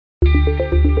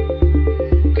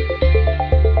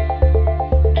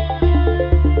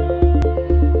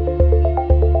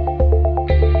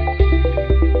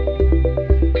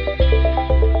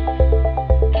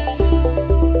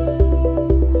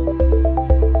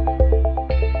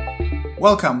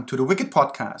Welcome to the Wicked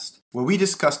Podcast, where we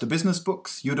discuss the business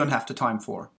books you don't have the time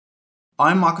for.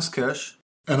 I'm Marcus Kirsch.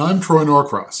 And I'm Troy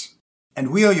Norcross.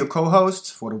 And we are your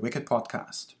co-hosts for the Wicked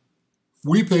Podcast.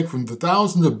 We pick from the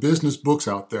thousands of business books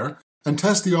out there and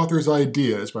test the author's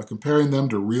ideas by comparing them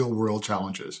to real-world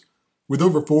challenges. With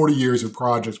over 40 years of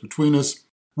projects between us,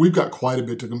 we've got quite a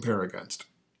bit to compare against.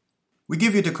 We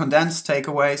give you the condensed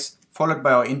takeaways, followed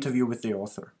by our interview with the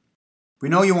author. We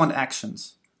know you want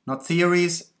actions, not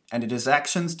theories, and it is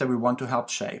actions that we want to help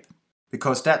shape,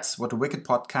 because that's what the Wicked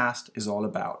Podcast is all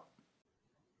about.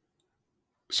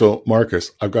 So,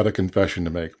 Marcus, I've got a confession to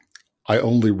make. I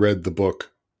only read the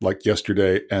book like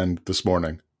yesterday and this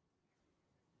morning.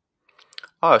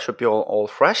 Oh, it should be all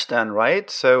fresh then, right?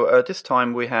 So this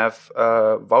time we have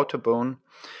Wouter Boon,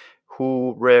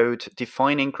 who wrote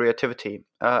Defining Creativity,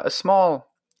 a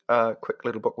small, quick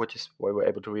little book, which is why we're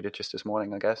able to read it just this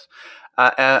morning, I guess,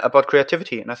 about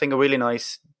creativity. And I think a really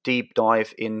nice deep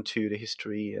dive into the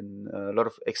history and a lot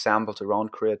of examples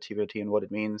around creativity and what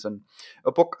it means. And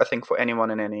a book, I think, for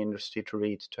anyone in any industry to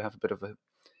read, to have a bit of a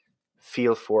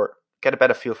feel for, get a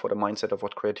better feel for the mindset of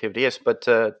what creativity is. But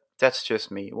that's just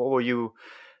me. What were you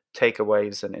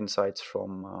takeaways and insights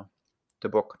from the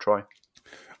book, Troy?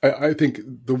 I think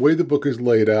the way the book is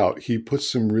laid out, he puts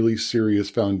some really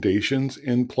serious foundations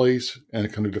in place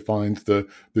and kind of defines the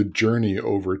journey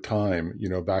over time,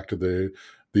 back to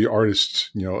the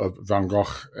artists, of Van Gogh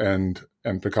and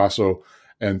Picasso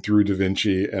and through Da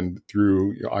Vinci and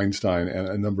through Einstein and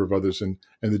a number of others and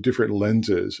the different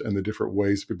lenses and the different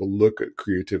ways people look at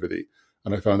creativity.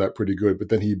 And I found that pretty good. But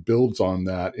then he builds on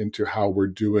that into how we're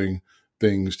doing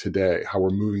things today, how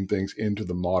we're moving things into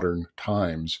the modern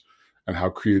times, and how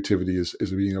creativity is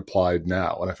being applied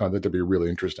now. And I found that to be really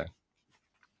interesting.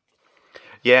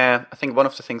 Yeah, I think one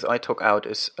of the things I took out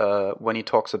is when he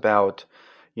talks about,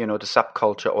 the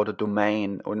subculture or the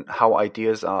domain and how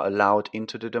ideas are allowed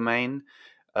into the domain,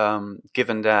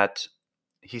 given that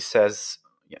he says,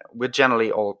 we're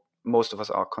generally most of us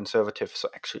are conservative, so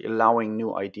actually allowing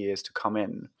new ideas to come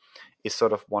in is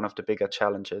sort of one of the bigger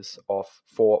challenges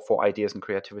for ideas and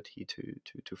creativity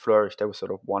to flourish. That was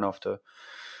sort of one of the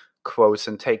quotes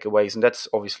and takeaways, and that's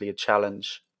obviously a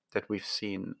challenge that we've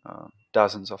seen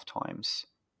dozens of times.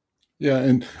 Yeah,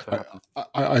 and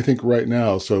I think right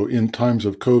now, so in times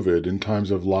of COVID, in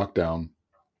times of lockdown,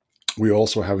 we're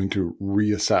also having to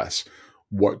reassess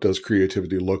what does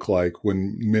creativity look like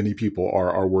when many people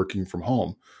are working from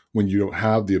home, when you don't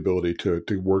have the ability to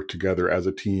work together as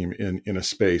a team in a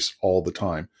space all the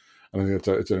time. And I think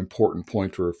it's an important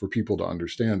point for people to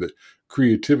understand that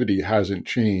creativity hasn't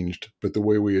changed, but the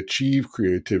way we achieve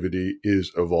creativity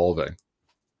is evolving.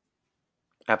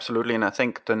 Absolutely, and I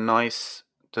think the nice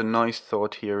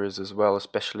thought here is as well,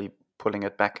 especially pulling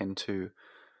it back into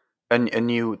a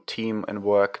new team and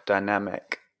work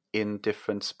dynamic in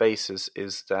different spaces,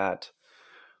 is that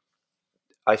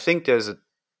I think there's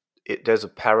a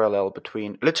parallel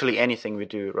between literally anything we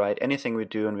do, right? Anything we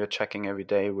do, and we're checking every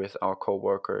day with our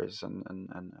coworkers and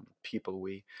people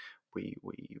we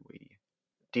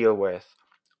deal with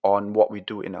on what we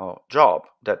do in our job.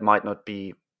 That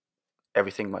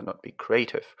everything might not be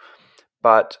creative,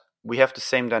 but we have the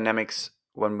same dynamics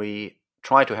when we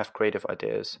try to have creative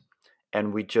ideas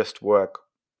and we just work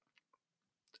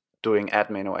doing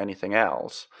admin or anything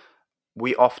else.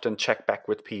 We often check back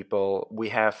with people. We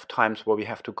have times where we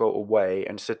have to go away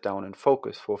and sit down and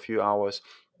focus for a few hours.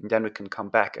 And then we can come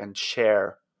back and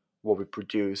share what we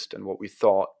produced and what we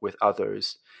thought with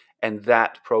others. And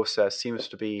that process seems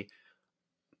to be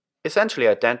essentially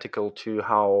identical to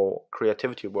how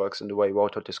creativity works in the way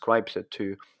Wouter describes it,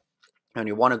 and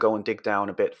you want to go and dig down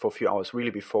a bit for a few hours,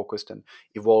 really be focused and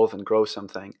evolve and grow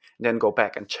something, and then go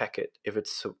back and check it if it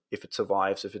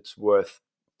survives, if it's worth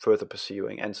further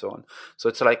pursuing, and so on. So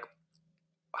it's like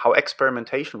how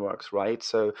experimentation works, right?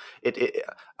 So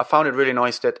I found it really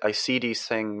nice that I see these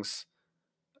things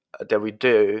that we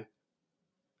do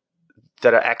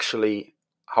that are actually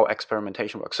how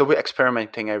experimentation works. So we're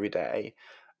experimenting every day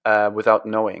without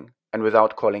knowing and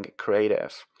without calling it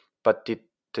creative, but the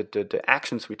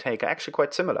actions we take are actually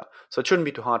quite similar. So it shouldn't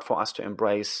be too hard for us to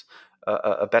embrace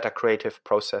a better creative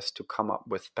process to come up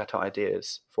with better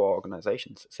ideas for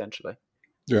organizations, essentially.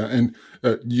 Yeah, and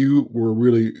you were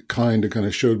really kind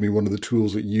and showed me one of the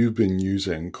tools that you've been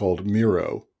using called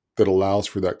Miro that allows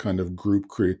for that kind of group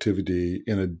creativity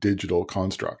in a digital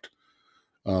construct.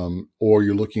 Or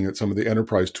you're looking at some of the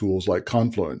enterprise tools like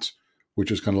Confluence,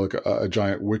 which is kind of like a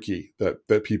giant wiki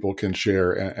that people can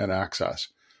share and access,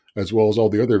 as well as all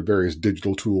the other various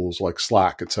digital tools like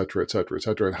Slack, et cetera,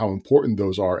 and how important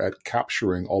those are at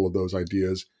capturing all of those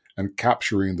ideas and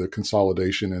capturing the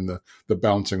consolidation and the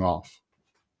bouncing off.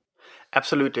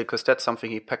 Absolutely, because that's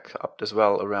something he picked up as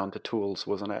well around the tools,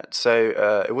 wasn't it?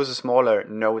 So it was a smaller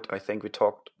note. I think we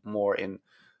talked more in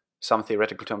some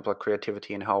theoretical terms like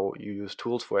creativity and how you use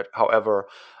tools for it. However,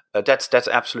 that's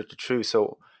absolutely true.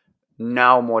 So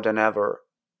now more than ever,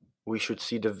 we should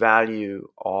see the value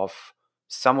of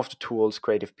some of the tools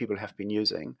creative people have been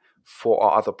using for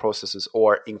our other processes,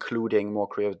 or including more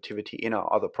creativity in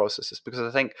our other processes. Because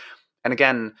I think, and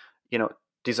again,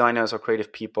 designers or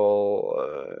creative people,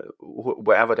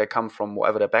 wherever they come from,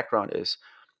 whatever their background is,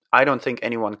 I don't think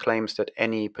anyone claims that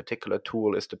any particular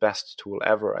tool is the best tool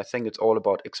ever. I think it's all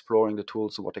about exploring the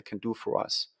tools and what they can do for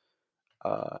us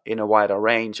in a wider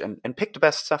range, and pick the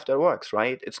best stuff that works,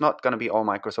 right? It's not going to be all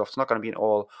Microsoft. It's not going to be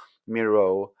all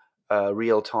Miro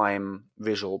real-time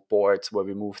visual boards where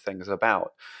we move things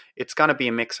about. It's going to be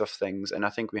a mix of things, and I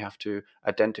think we have to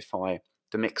identify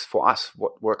the mix for us,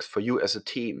 what works for you as a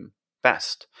team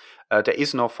best. There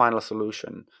is no final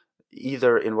solution,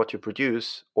 either in what you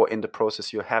produce or in the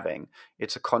process you're having.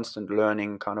 It's a constant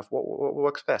learning kind of what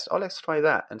works best. Oh, let's try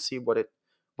that and see what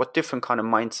different kind of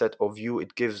mindset or view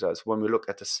it gives us when we look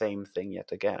at the same thing yet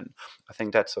again. I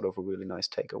think that's sort of a really nice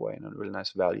takeaway and a really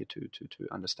nice value to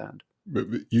understand. But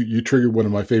you triggered one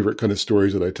of my favorite kind of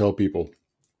stories that I tell people.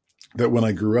 That when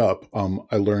I grew up,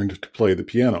 I learned to play the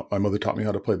piano. My mother taught me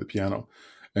how to play the piano.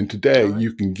 And today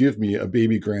you can give me a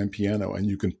baby grand piano and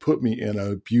you can put me in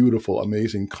a beautiful,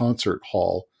 amazing concert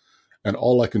hall, and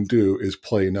all I can do is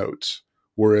play notes.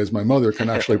 Whereas my mother can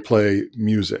actually play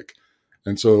music.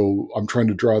 And so I'm trying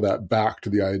to draw that back to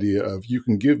the idea of, you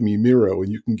can give me Miro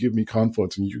and you can give me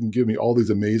Confluence and you can give me all these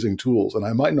amazing tools. And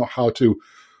I might know how to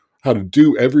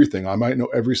do everything. I might know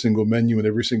every single menu and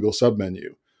every single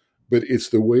submenu, but it's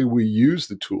the way we use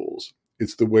the tools.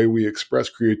 It's the way we express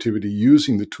creativity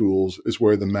using the tools is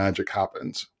where the magic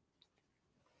happens.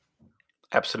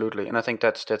 Absolutely. And I think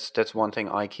that's one thing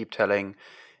I keep telling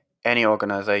any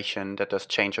organization that does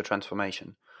change or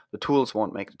transformation. The tools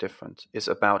won't make the difference. It's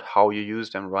about how you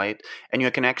use them, right? And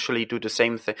you can actually do the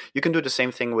same thing. You can do the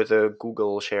same thing with a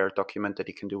Google shared document that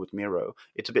you can do with Miro.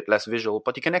 It's a bit less visual,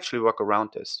 but you can actually work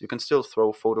around this. You can still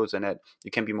throw photos in it.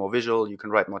 You can be more visual. You can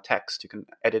write more text. You can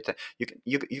edit it.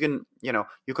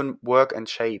 You can work and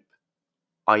shape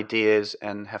ideas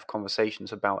and have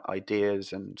conversations about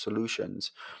ideas and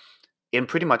solutions in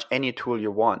pretty much any tool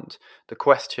you want. The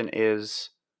question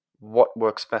is, what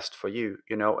works best for you,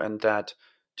 and that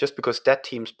just because that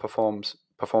team performs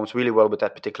really well with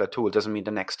that particular tool doesn't mean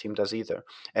the next team does either.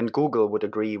 And Google would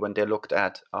agree when they looked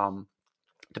at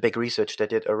the big research they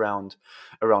did around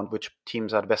which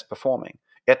teams are the best performing.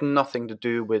 It had nothing to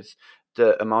do with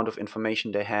the amount of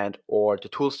information they had or the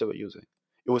tools they were using.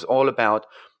 It was all about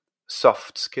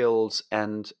soft skills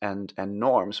and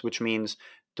norms, which means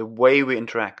the way we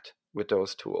interact with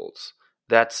those tools.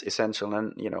 That's essential.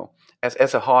 And,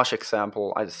 as a harsh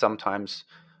example, I sometimes,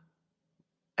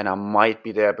 and I might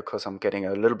be there because I'm getting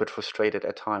a little bit frustrated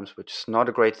at times, which is not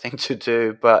a great thing to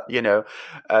do, but,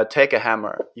 take a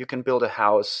hammer. You can build a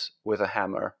house with a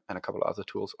hammer and a couple of other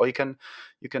tools, or you can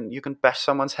bash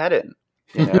someone's head in.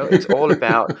 It's all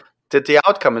about the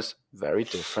outcome is very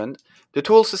different. The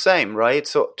tool's the same, right?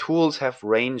 So tools have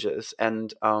ranges,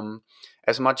 and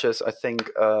as much as I think,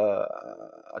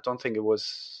 I don't think it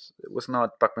was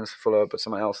not Buckminster-Fuller, but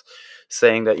someone else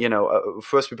saying that,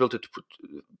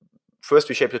 first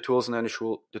we shape the tools and then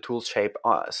the tools shape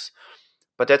us.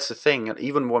 But that's the thing. And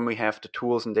even when we have the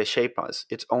tools and they shape us,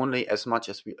 it's only as much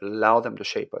as we allow them to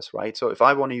shape us, right? So if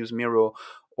I want to use Miro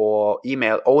or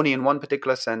email only in one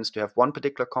particular sense to have one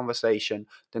particular conversation,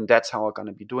 then that's how I'm going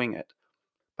to be doing it.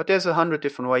 But there's 100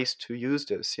 different ways to use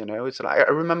this, It's like,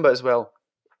 I remember as well,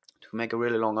 to make a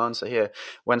really long answer here,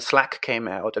 when Slack came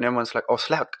out and everyone's like, oh,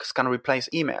 Slack is going to replace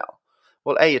email.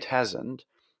 Well, A, it hasn't.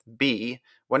 B,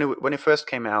 when it first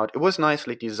came out, it was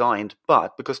nicely designed,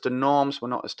 but because the norms were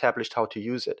not established how to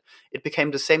use it, it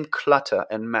became the same clutter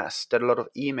and mess that a lot of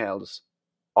emails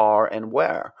are and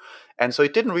were. And so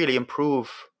it didn't really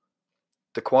improve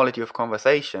the quality of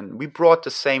conversation. We brought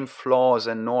the same flaws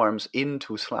and norms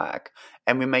into Slack,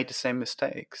 and we made the same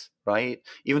mistakes, right?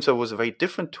 Even so, it was a very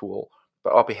different tool,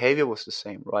 but our behavior was the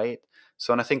same, right?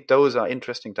 So, and I think those are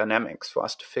interesting dynamics for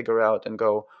us to figure out and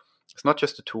go, it's not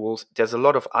just the tools, there's a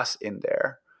lot of us in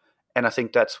there. And I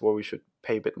think that's where we should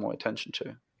pay a bit more attention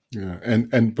to. Yeah.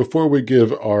 And before we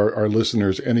give our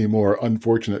listeners any more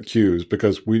unfortunate cues,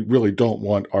 because we really don't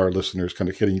want our listeners kind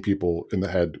of hitting people in the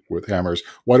head with hammers,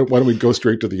 why don't we go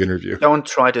straight to the interview? Don't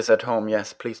try this at home.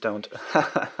 Yes, please don't.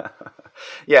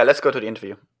 Yeah, let's go to the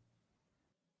interview.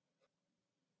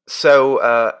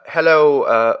 So,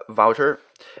 hello, Wouter.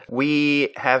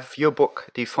 We have your book,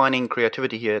 Defining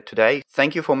Creativity, here today.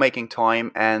 Thank you for making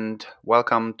time and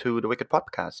welcome to the Wicked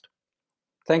Podcast.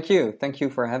 Thank you. Thank you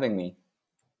for having me.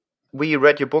 We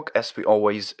read your book as we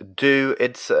always do.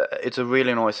 It's a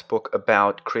really nice book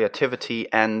about creativity,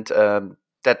 and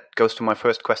that goes to my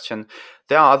first question.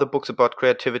 There are other books about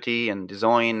creativity and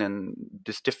design and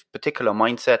this particular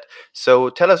mindset. So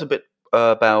tell us a bit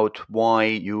about why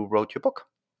you wrote your book.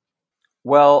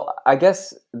 Well, I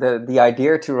guess the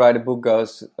idea to write a book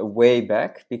goes way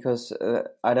back because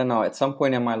I don't know, at some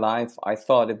point in my life I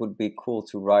thought it would be cool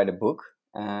to write a book,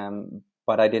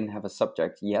 but I didn't have a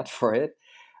subject yet for it.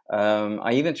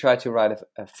 I even tried to write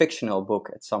a fictional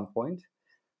book at some point,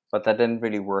 but that didn't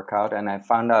really work out. And I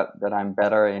found out that I'm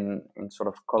better in sort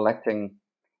of collecting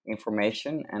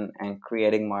information and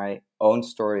creating my own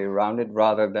story around it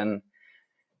rather than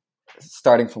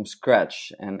starting from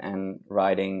scratch and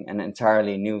writing an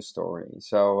entirely new story.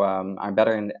 So I'm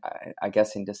better in, I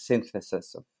guess, in the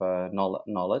synthesis of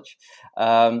knowledge.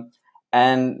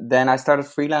 And then I started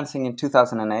freelancing in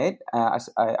 2008.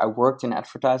 I worked in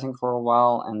advertising for a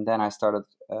while, and then I started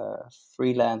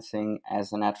freelancing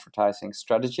as an advertising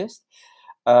strategist.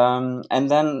 And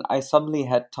then I suddenly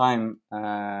had time.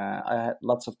 I had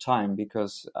lots of time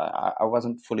because I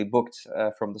wasn't fully booked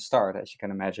from the start, as you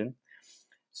can imagine.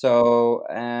 So,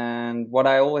 and what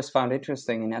I always found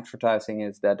interesting in advertising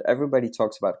is that everybody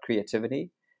talks about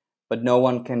creativity, but no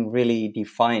one can really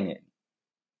define it.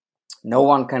 No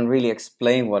one can really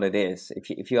explain what it is.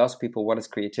 If you ask people what is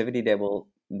creativity, they will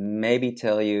maybe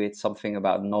tell you it's something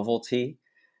about novelty.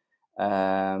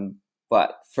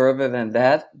 But further than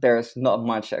that, there's not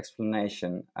much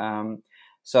explanation.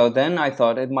 So then I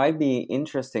thought it might be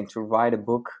interesting to write a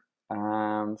book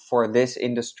for this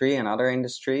industry and other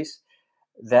industries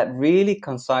that really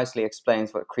concisely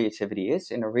explains what creativity is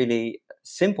in a really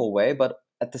simple way, but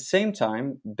at the same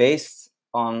time based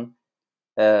on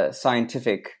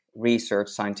scientific research,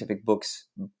 scientific books,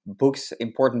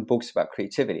 important books about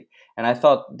creativity. And I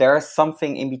thought there's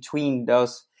something in between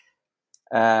those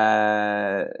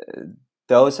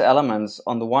elements,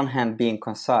 on the one hand being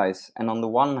concise and on the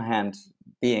one hand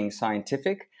being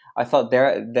scientific. I thought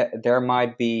there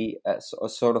might be a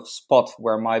sort of spot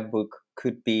where my book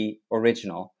could be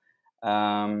original.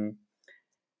 And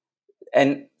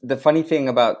the funny thing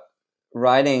about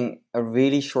writing a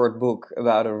really short book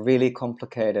about a really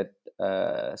complicated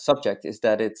subject is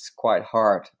that it's quite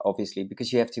hard, obviously,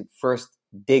 because you have to first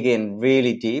dig in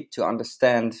really deep to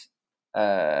understand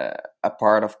a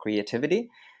part of creativity.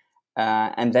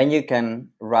 And then you can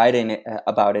write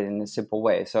about it in a simple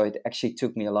way. So it actually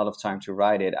took me a lot of time to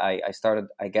write it. I started,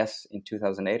 I guess, in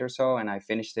 2008 or so, and I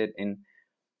finished it in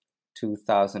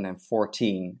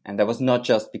 2014. And that was not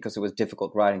just because it was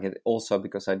difficult writing it, also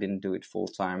because I didn't do it full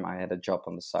time. I had a job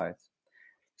on the side.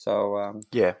 So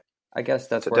yeah, I guess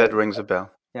that's where that rings a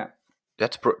bell. Yeah,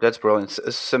 that's brilliant.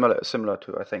 It's similar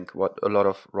to, I think, what a lot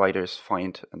of writers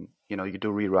find. And you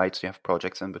do rewrites, you have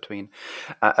projects in between.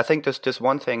 I think there's just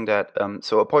one thing that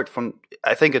so apart from,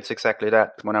 I think it's exactly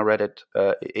that. When I read it,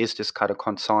 is this kind of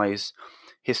concise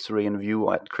history and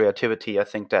view at creativity. I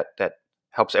think that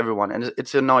helps everyone, and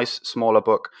it's a nice smaller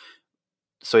book,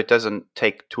 so it doesn't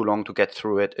take too long to get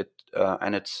through it.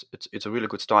 And it's a really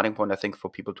good starting point, I think, for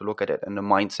people to look at it and the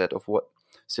mindset of what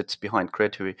sits behind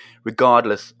creativity,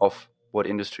 regardless of what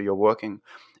industry you're working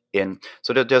in.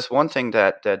 So there's one thing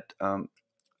that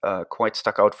quite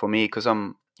stuck out for me, because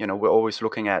we're always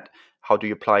looking at how do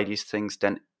you apply these things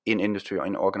then in industry or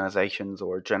in organizations,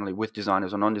 or generally with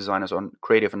designers or non-designers, on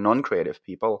creative and non-creative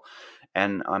people.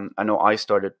 And I know I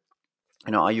started.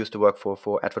 I used to work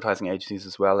for advertising agencies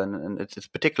as well, and it's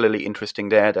particularly interesting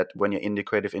there that when you're in the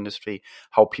creative industry,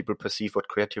 how people perceive what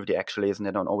creativity actually is, and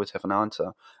they don't always have an answer.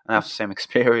 And I have the same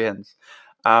experience.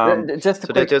 Just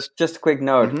a quick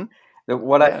note. Mm-hmm.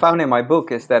 What I found in my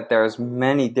book is that there's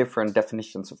many different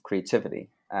definitions of creativity,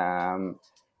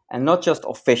 and not just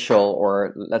official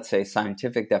or, let's say,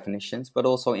 scientific definitions, but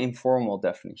also informal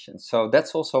definitions. So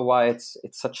that's also why it's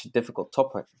such a difficult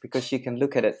topic, because you can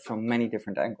look at it from many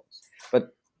different angles.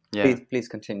 But please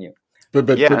continue. But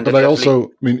I also, I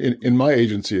mean, in my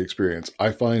agency experience,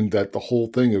 I find that the whole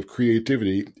thing of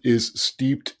creativity is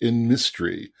steeped in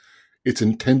mystery. It's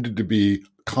intended to be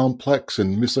complex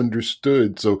and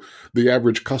misunderstood, so the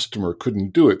average customer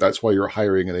couldn't do it. That's why you're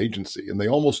hiring an agency, and they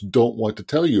almost don't want to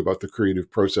tell you about the creative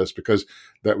process, because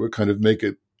that would kind of make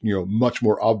it, much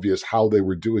more obvious how they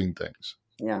were doing things.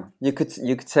 Yeah, you could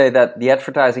say that the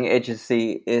advertising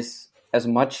agency is as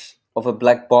much of a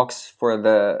black box for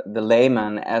the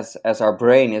layman as our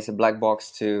brain is a black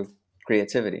box to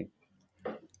creativity.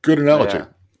 Good analogy.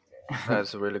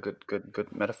 That's a really good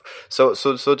metaphor. So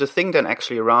the thing then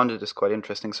actually around it is quite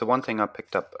interesting. So one thing I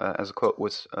picked up as a quote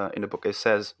was in the book. It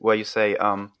says where you say,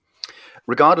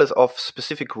 regardless of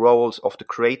specific roles of the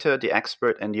creator, the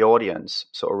expert, and the audience,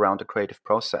 so around the creative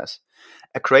process,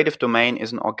 a creative domain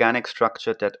is an organic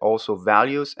structure that also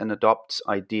values and adopts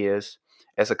ideas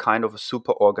as a kind of a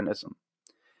superorganism.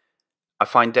 I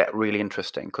find that really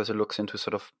interesting because it looks into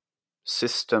sort of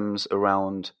systems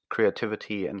around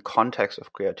creativity and context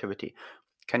of creativity.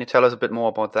 Can you tell us a bit more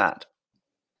about that?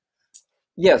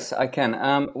 Yes, I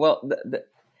can. Well,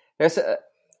 there's a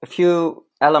few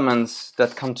elements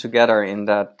that come together in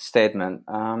that statement.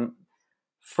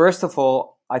 First of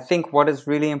all, I think what is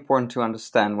really important to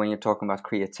understand when you're talking about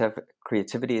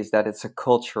creativity is that it's a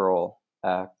cultural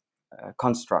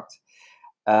construct.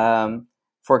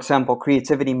 For example,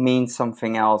 creativity means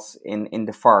something else in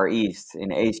the Far East,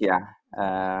 in Asia,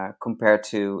 compared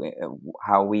to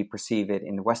how we perceive it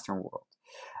in the Western world.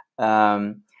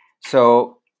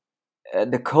 So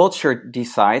the culture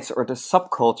decides, or the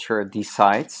subculture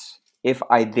decides, if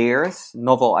ideas,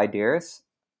 novel ideas,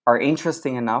 are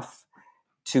interesting enough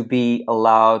to be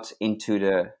allowed into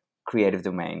the creative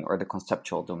domain or the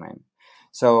conceptual domain.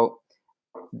 So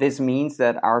this means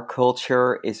that our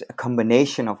culture is a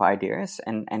combination of ideas,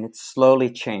 and it slowly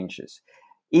changes.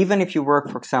 Even if you work,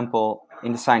 for example,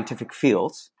 in the scientific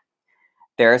fields,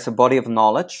 there is a body of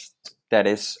knowledge that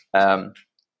is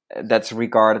that's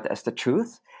regarded as the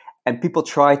truth, and people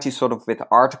try to sort of, with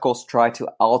articles, try to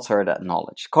alter that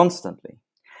knowledge constantly.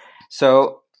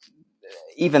 So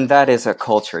even that is a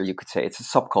culture, you could say. It's a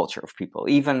subculture of people.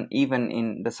 Even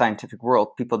in the scientific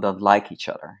world, people don't like each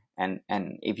other. And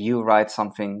if you write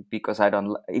something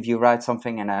if you write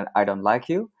something and I don't like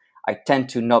you, I tend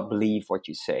to not believe what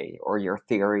you say, or your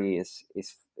theory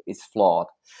is flawed.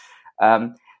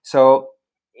 So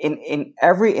in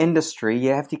every industry,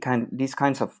 you have these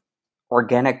kinds of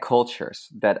organic cultures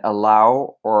that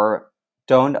allow or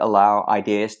don't allow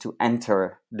ideas to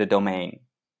enter the domain.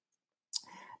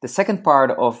 The second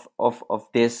part of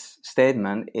this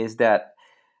statement is that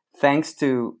thanks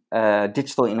to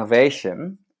digital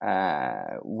innovation,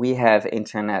 we have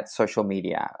internet, social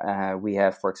media. We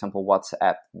have, for example,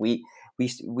 WhatsApp. We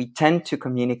tend to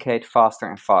communicate faster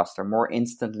and faster, more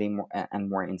instantly,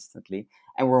 more instantly,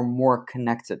 and we're more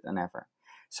connected than ever.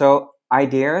 So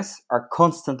ideas are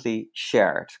constantly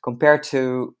shared. Compared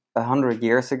to 100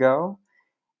 years ago,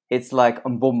 it's like a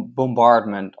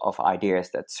bombardment of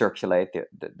ideas that circulate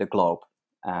the globe.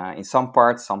 In some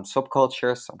parts, some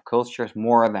subcultures, some cultures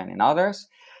more than in others.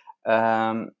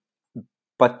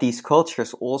 But these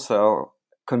cultures also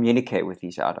communicate with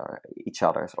each other,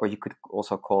 or you could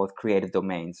also call it creative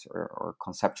domains or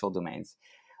conceptual domains.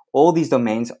 All these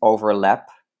domains overlap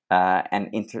and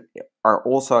are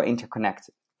also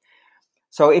interconnected.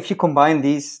 So if you combine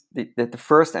these, the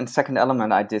first and second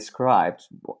element I described,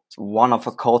 one of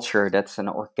a culture that's an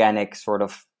organic sort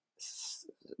of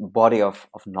body of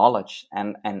knowledge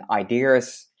and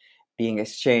ideas being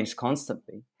exchanged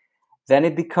constantly, then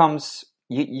it becomes,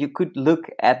 you could look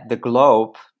at the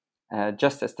globe,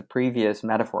 just as the previous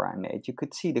metaphor I made, you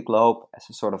could see the globe as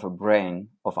a sort of a brain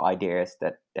of ideas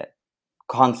that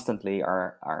constantly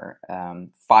are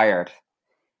fired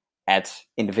at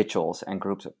individuals and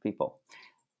groups of people.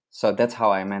 So that's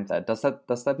how I meant that. Does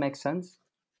that make sense?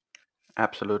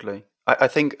 Absolutely. I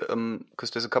think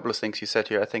because there's a couple of things you said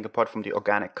here. I think apart from the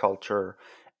organic culture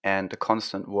and the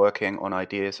constant working on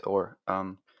ideas, or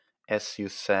as you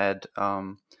said,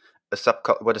 where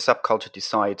the subculture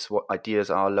decides what ideas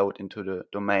are allowed into the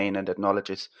domain, and that knowledge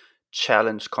is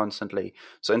challenged constantly.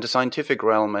 So in the scientific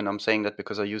realm, and I'm saying that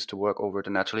because I used to work over at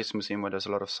the Naturalist Museum, where there's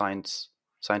a lot of scientists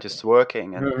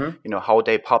working, and how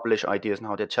they publish ideas and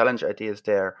how they challenge ideas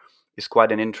there is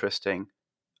quite an interesting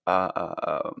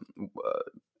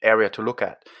area to look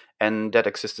at, and that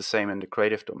exists the same in the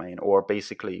creative domain, or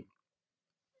basically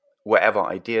wherever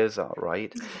ideas are,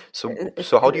 right? So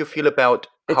how do you feel about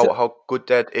how good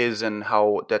that is, and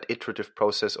how that iterative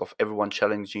process of everyone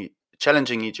challenging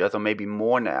each other maybe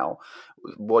more now?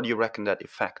 What do you reckon that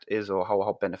effect is, or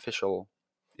how beneficial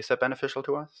is that beneficial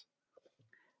to us?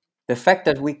 The fact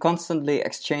that we constantly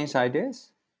exchange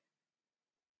ideas?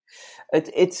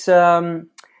 It's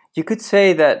you could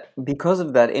say that because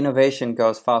of that, innovation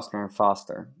goes faster and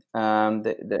faster.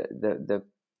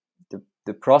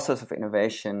 The process of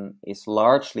innovation is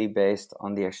largely based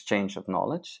on the exchange of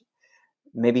knowledge.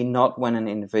 Maybe not when an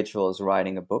individual is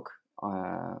writing a book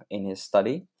in his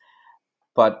study,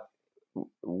 but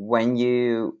when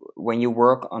you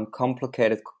work on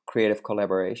complicated creative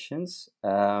collaborations,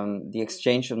 the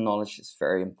exchange of knowledge is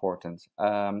very important.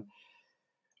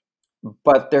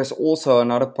 But there's also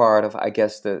another part of, I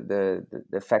guess,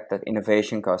 the fact that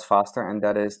innovation goes faster, and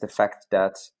that is the fact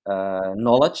that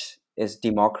knowledge is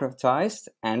democratized,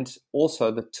 and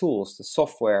also the tools, the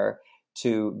software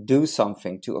to do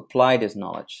something, to apply this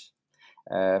knowledge.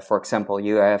 For example,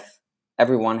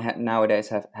 everyone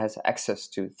nowadays has access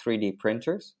to 3D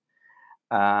printers.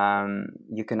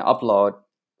 You can upload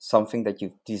something that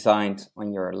you've designed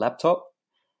on your laptop,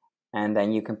 and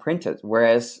then you can print it.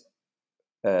 Whereas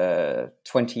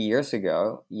 20 years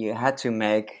ago, you had to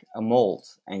make a mold,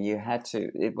 and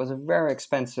it was a very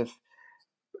expensive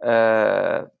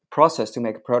process to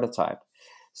make a prototype.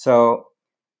 So,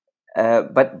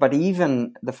 but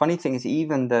even the funny thing is,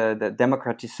 even the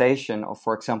democratization of,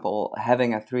 for example,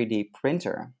 having a 3D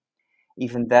printer,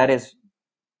 even that is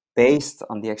based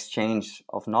on the exchange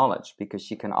of knowledge, because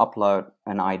you can upload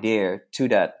an idea to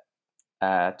that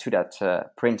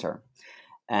printer.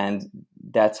 And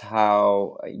that's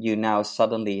how you now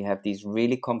suddenly have these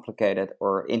really complicated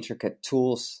or intricate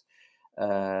tools.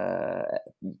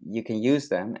 You can use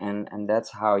them, and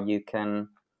that's how you can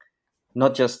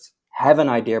not just have an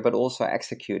idea, but also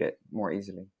execute it more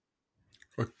easily.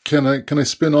 Can I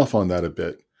spin off on that a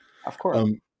bit? Of course.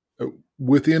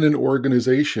 Within an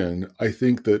organization, I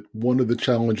think that one of the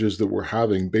challenges that we're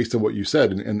having, based on what you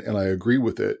said, and I agree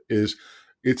with it, is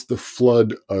it's the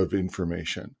flood of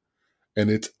information. And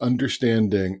it's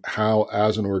understanding how,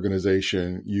 as an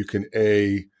organization, you can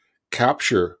A,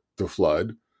 capture the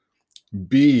flood,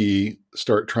 B,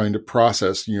 start trying to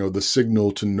process, the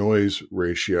signal to noise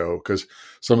ratio, because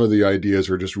some of the ideas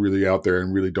are just really out there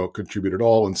and really don't contribute at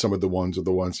all. And some of the ones are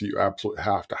the ones that you absolutely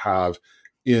have to have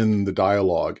in the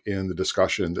dialogue, in the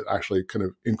discussion, that actually kind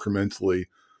of incrementally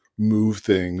move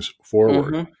things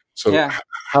forward. Mm-hmm. So Yeah.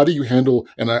 how do you handle,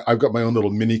 and I've got my own little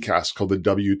mini cast called the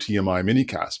WTMI mini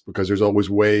cast, because there's always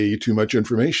way too much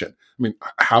information. I mean,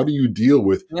 how do you deal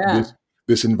with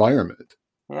this environment?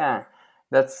 Yeah,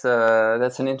 that's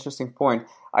an interesting point.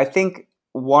 I think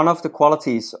one of the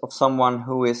qualities of someone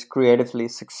who is creatively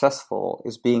successful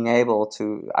is being able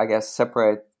to, I guess,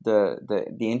 separate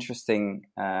the interesting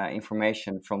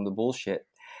information from the bullshit.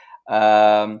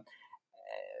 I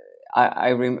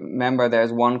remember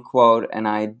there's one quote, and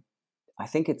I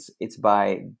think it's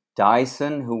by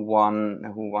Dyson, who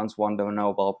once won the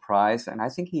Nobel Prize, and I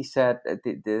think he said that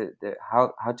the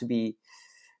how to be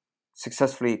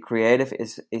successfully creative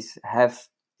is have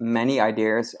many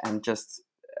ideas and just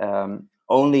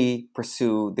only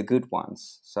pursue the good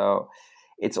ones. So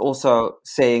it's also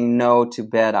saying no to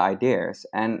bad ideas.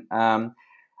 And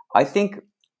I think,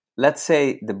 let's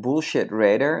say, the bullshit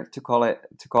radar, to call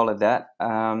it that,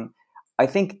 I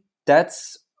think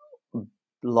that's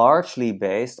largely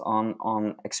based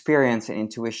on experience and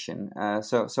intuition.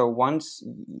 So once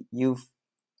you've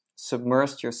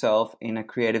submersed yourself in a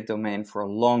creative domain for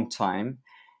a long time,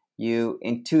 you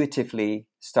intuitively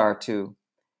start to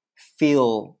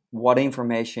feel what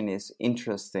information is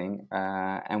interesting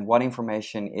and what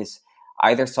information is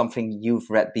either something you've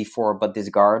read before but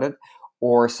discarded,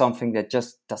 or something that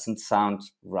just doesn't sound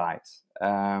right.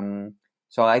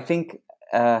 So I think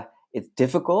it's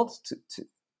difficult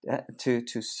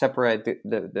to separate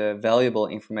the valuable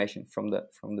information from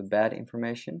the bad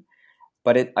information.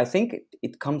 But I think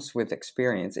it comes with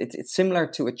experience. It's similar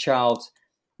to a child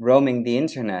roaming the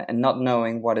internet and not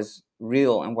knowing what is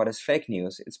real and what is fake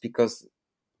news. It's because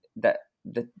that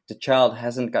the child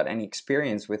hasn't got any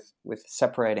experience with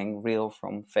separating real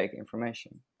from fake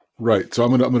information. Right. So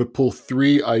I'm gonna pull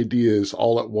 3 ideas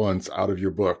all at once out of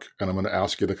your book, and I'm gonna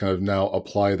ask you to kind of now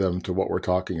apply them to what we're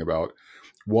talking about.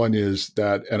 One is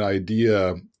that an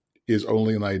idea is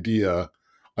only an idea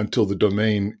until the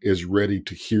domain is ready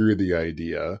to hear the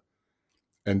idea.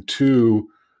 And 2,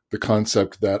 the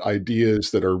concept that ideas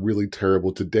that are really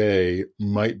terrible today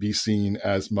might be seen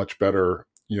as much better,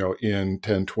 in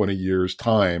 10, 20 years'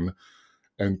 time.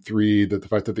 And 3, that the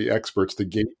fact that the experts, the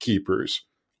gatekeepers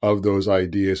of those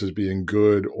ideas as being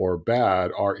good or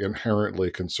bad, are inherently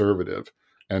conservative.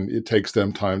 And it takes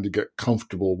them time to get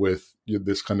comfortable with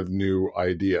this kind of new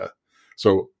idea.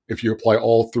 So if you apply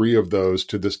all 3 of those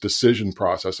to this decision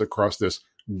process across this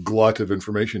glut of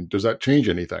information, does that change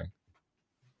anything?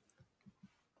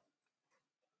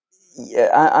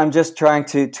 Yeah, I'm just trying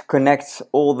to connect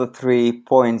all the 3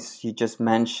 points you just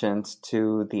mentioned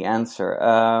to the answer.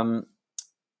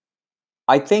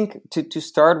 I think to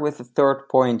start with the third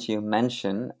point you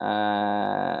mentioned,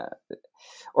 or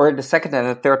the second and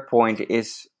the third point,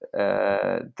 is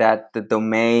that the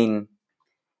domain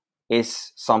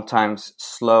is sometimes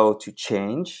slow to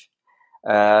change.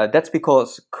 That's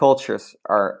because cultures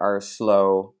are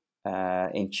slow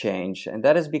in change, and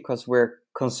that is because we're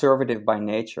conservative by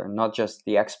nature, not just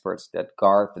the experts that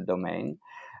guard the domain.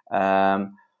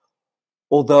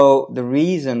 Although the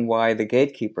reason why the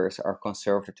gatekeepers are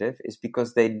conservative is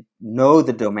because they know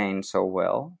the domain so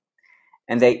well,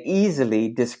 and they easily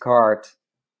discard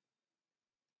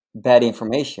bad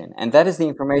information, and that is the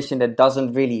information that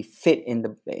doesn't really fit in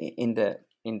the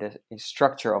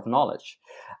structure of knowledge.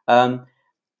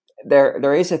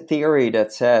 There is a theory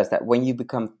that says that when you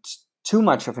become too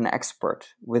much of an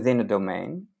expert within a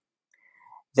domain,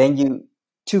 then you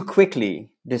too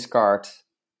quickly discard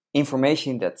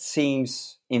information that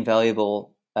seems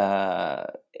invaluable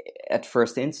at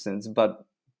first instance, but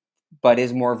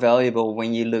is more valuable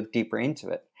when you look deeper into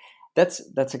it.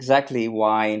 That's exactly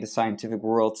why in the scientific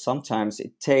world sometimes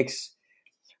it takes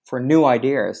for new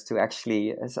ideas to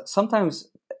actually sometimes,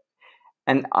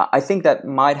 and I think that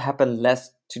might happen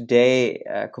less today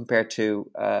compared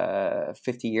to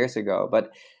 50 years ago,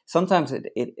 but sometimes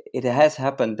it has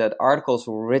happened that articles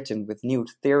were written with new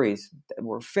theories that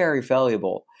were very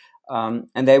valuable,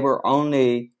 and they were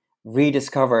only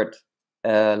rediscovered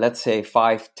let's say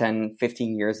 5, 10,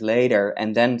 15 years later,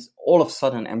 and then all of a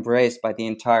sudden embraced by the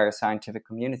entire scientific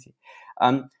community.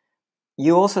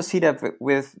 You also see that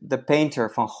with the painter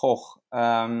Van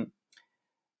Gogh,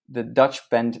 the Dutch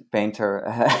painter,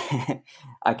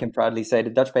 I can proudly say the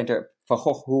Dutch painter Van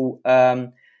Gogh,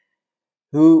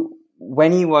 who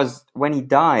when he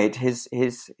died,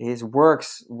 his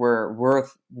works were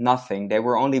worth nothing. They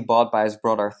were only bought by his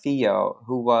brother Theo,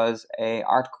 who was a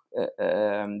art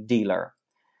dealer.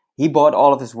 He bought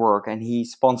all of his work and he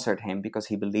sponsored him because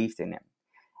he believed in him.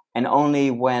 And only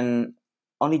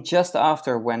just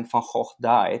after when Van Gogh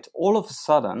died, all of a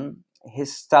sudden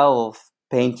his style of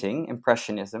painting,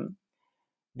 Impressionism,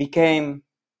 became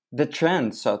the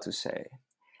trend, so to say.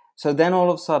 So then all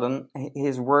of a sudden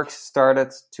his works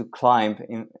started to climb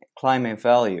in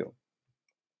value.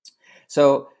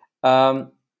 So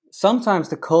sometimes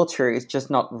the culture is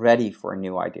just not ready for a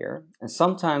new idea, and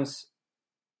sometimes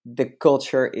the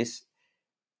culture is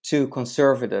too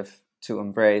conservative to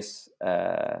embrace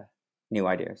new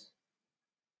ideas.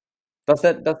 Does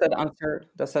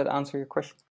that answer your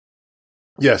question?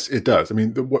 Yes, it does. I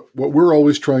mean, what we're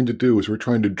always trying to do is we're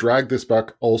trying to drag this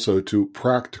back also to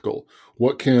practical.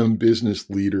 What can business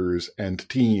leaders and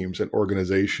teams and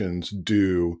organizations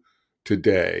do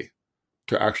today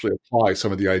to actually apply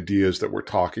some of the ideas that we're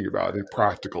talking about in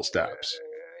practical steps?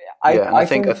 I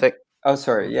think. Oh,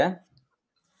 sorry. Yeah.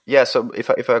 Yeah. So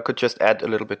if I could just add a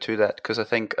little bit to that, because I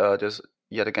think there's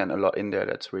yet again a lot in there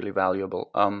that's really valuable.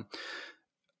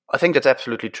 I think that's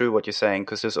absolutely true what you're saying,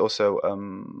 because there's also,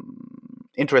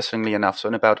 interestingly enough, so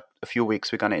in about a few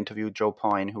weeks, we're going to interview Joe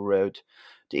Pine, who wrote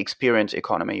The Experience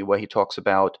Economy, where he talks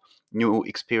about new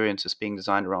experiences being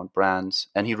designed around brands.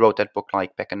 And he wrote that book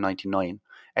like back in 1999,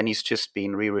 and he's just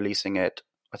been re-releasing it,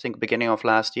 I think, beginning of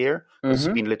last year. Mm-hmm. It's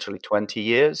been literally 20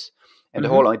 years. And the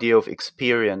whole idea of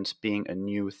experience being a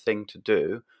new thing to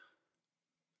do,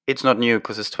 it's not new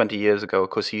because it's 20 years ago,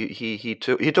 because he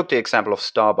took the example of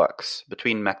Starbucks,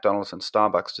 between McDonald's and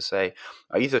Starbucks, to say,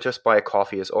 I either just buy a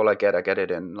coffee, is all I get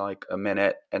it in like a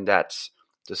minute, and that's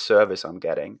the service I'm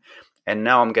getting. And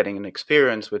now I'm getting an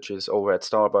experience, which is over at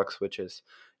Starbucks, which is,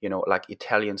 like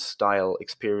Italian style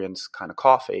experience kind of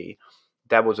coffee.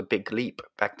 That was a big leap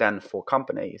back then for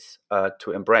companies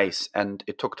to embrace. And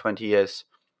it took 20 years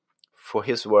for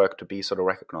his work to be sort of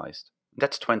recognized.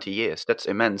 That's 20 years. That's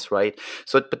immense, right?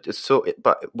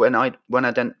 But when I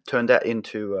then turn that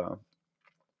into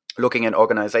looking at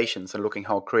organizations and looking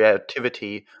how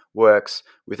creativity works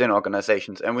within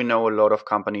organizations, and we know a lot of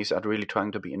companies are really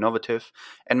trying to be innovative,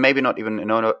 and maybe not even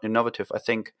innovative. I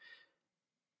think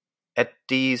at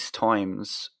these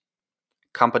times,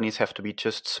 companies have to be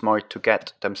just smart to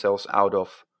get themselves out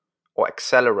of, or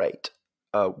accelerate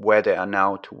where they are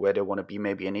now to where they want to be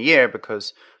maybe in a year,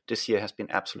 because this year has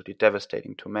been absolutely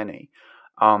devastating to many.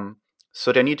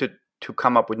 So they need to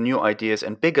come up with new ideas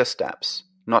and bigger steps,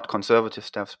 not conservative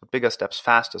steps, but bigger steps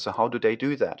faster. So how do they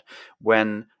do that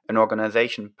when an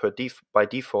organization by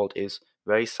default is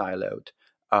very siloed?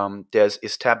 There's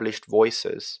established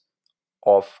voices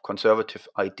of conservative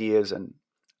ideas and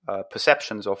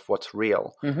perceptions of what's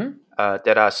real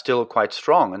that are still quite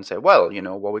strong, and say, well,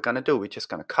 what we're going to do, we're just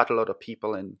going to cut a lot of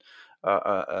people and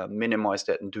minimize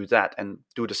that and do that and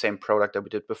do the same product that we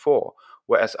did before.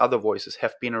 Whereas other voices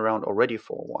have been around already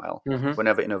for a while.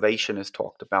 Whenever innovation is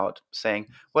talked about, saying,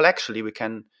 well, actually we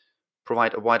can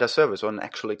provide a wider service or an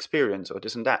actual experience or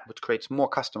this and that, which creates more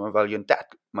customer value, and that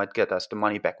might get us the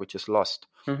money back which is lost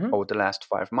over the last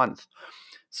 5 months.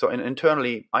 So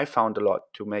internally, I found a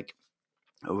lot, to make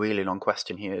a really long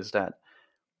question here, is that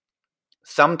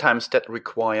sometimes that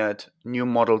required new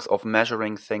models of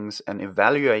measuring things and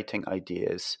evaluating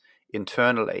ideas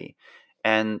internally.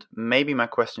 And maybe my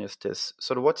question is this: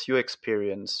 sort of, what's your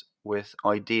experience with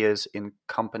ideas in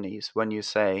companies when you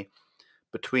say,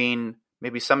 between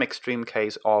maybe some extreme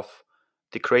case of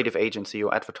the creative agency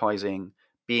or advertising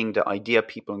being the idea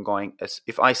people and going, as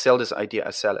if I sell this idea,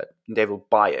 I sell it, and they will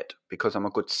buy it because I'm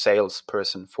a good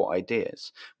salesperson for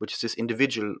ideas, which is this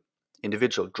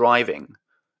individual driving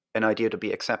an idea to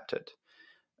be accepted,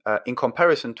 in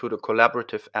comparison to the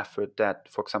collaborative effort that,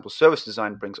 for example, service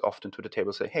design brings often to the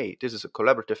table. Say, hey, this is a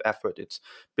collaborative effort. It's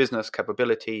business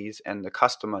capabilities and the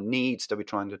customer needs that we're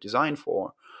trying to design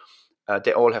for.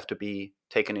 They all have to be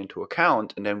taken into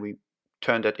account, and then we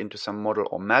turn that into some model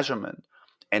or measurement,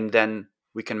 and then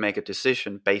we can make a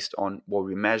decision based on what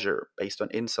we measure, based on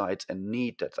insights and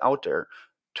need that's out there,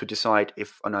 to decide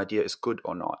if an idea is good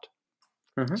or not.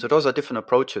 Mm-hmm. So those are different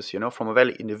approaches, from a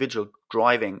very individual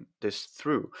driving this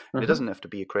through. And it doesn't have to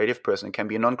be a creative person. It can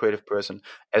be a non-creative person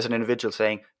as an individual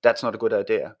saying, that's not a good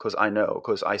idea because I know,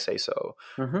 because I say so,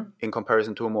 in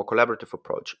comparison to a more collaborative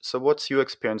approach. So what's your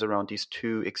experience around these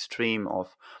two extreme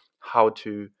of how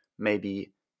to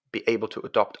maybe be able to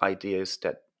adopt ideas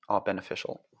that are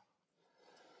beneficial?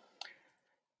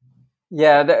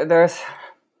 Yeah, there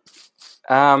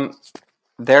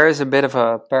is a bit of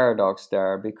a paradox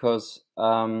there, because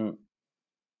on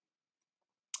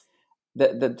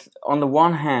the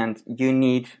one hand, you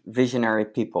need visionary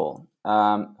people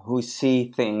who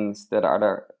see things that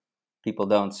other people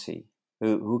don't see,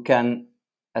 who can,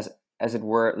 as it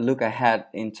were, look ahead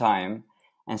in time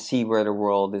and see where the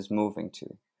world is moving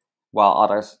to, while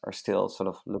others are still sort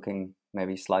of looking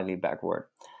maybe slightly backward.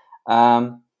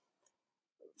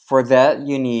 For that,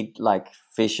 you need like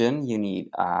vision. You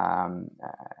need a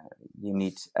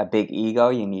big ego.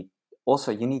 You need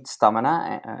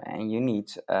stamina, and you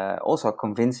need also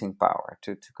convincing power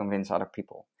to convince other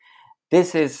people.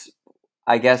 This is,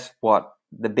 I guess, what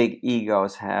the big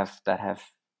egos have that have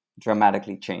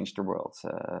dramatically changed the world.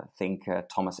 Think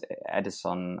Thomas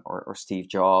Edison or Steve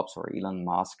Jobs or Elon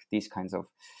Musk. These kinds of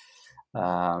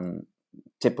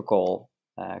typical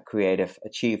creative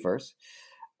achievers.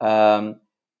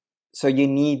 So you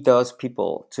need those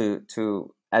people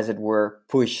to, as it were,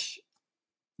 push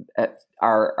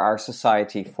our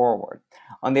society forward.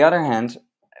 On the other hand,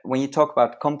 when you talk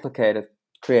about complicated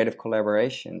creative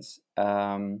collaborations,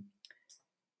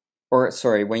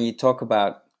 when you talk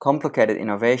about complicated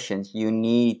innovations, you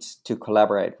need to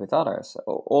collaborate with others.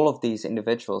 All of these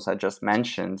individuals I just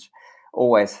mentioned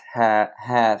always have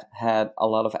had a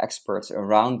lot of experts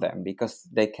around them, because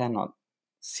they cannot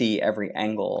see every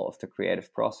angle of the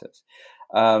creative process.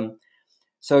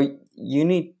 So you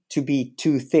need to be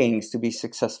two things to be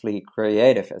successfully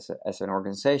creative as an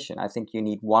organization. I think you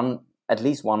need at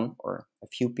least one or a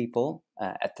few people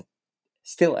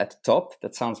still at the top.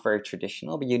 That sounds very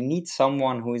traditional, but you need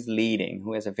someone who is leading,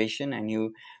 who has a vision, and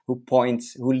who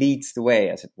leads the way,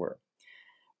 as it were.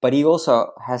 But he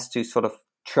also has to sort of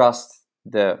trust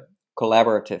the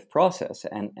collaborative process,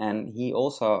 and he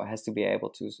also has to be able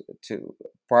to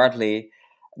partly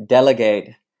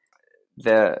delegate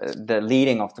the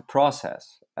leading of the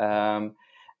process. And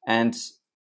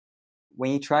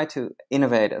when you try to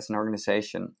innovate as an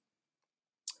organization,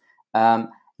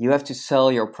 you have to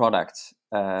sell your product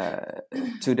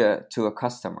to a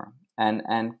customer,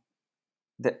 and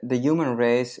the human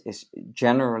race is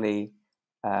generally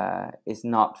is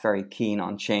not very keen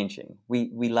on changing.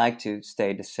 We like to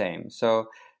stay the same. So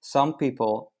some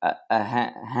people, a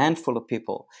handful of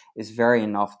people, is very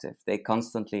innovative. They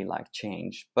constantly like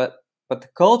change. But the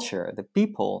culture, the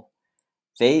people,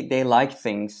 they like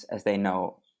things as they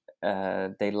know.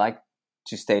 They like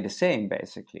to stay the same,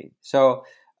 basically. So,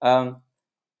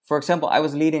 for example, I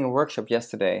was leading a workshop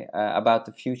yesterday about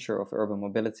the future of urban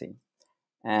mobility.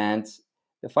 And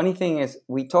the funny thing is,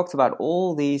 we talked about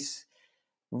all these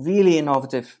really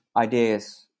innovative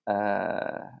ideas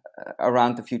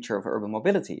around the future of urban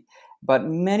mobility. But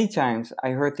many times I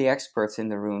heard the experts in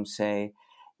the room say,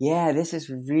 yeah, this is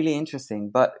really interesting,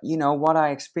 but what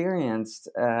I experienced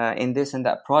in this and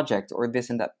that project or this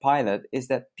and that pilot is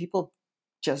that people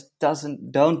just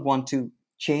don't want to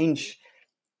change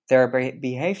their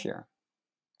behavior.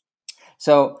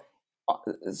 So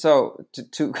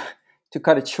to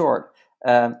cut it short,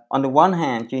 on the one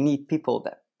hand, you need people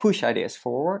that push ideas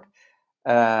forward.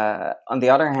 On the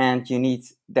other hand,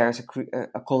 there's a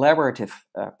collaborative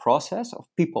process of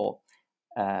people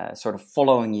sort of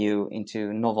following you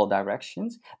into novel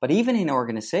directions. But even in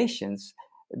organizations,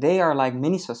 they are like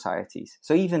mini societies.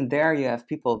 So even there, you have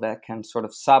people that can sort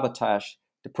of sabotage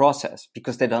the process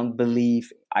because they don't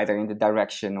believe either in the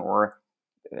direction or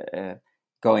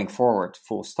going forward,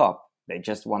 full stop. They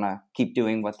just want to keep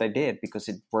doing what they did because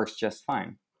it works just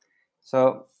fine.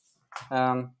 So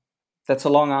that's a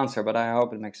long answer, but I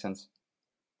hope it makes sense.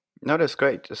 No, that's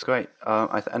great. That's great.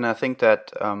 And I think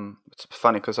that it's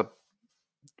funny because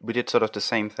we did sort of the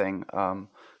same thing a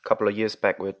couple of years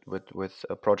back with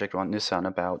a project around Nissan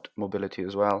about mobility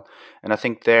as well. And I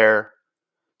think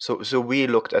so we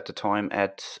looked at the time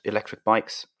at electric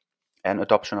bikes and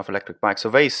adoption of electric bikes. So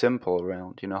very simple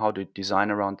around, how to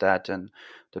design around that and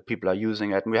that people are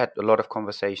using it. And we had a lot of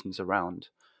conversations around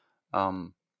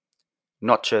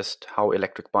not just how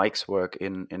electric bikes work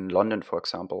in London, for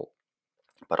example,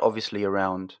 but obviously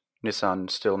around Nissan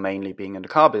still mainly being in the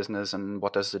car business, and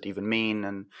what does it even mean,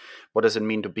 and what does it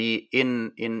mean to be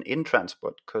in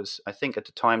transport? Because I think at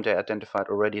the time they identified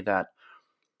already that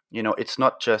it's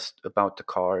not just about the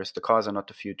cars. The cars are not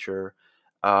the future.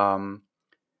 The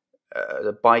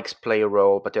bikes play a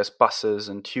role, but there's buses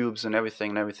and tubes and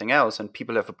everything else, and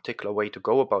people have a particular way to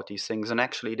go about these things, and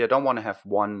actually they don't want to have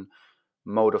one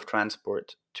mode of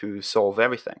transport to solve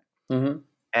everything. Mm-hmm.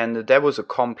 And there was a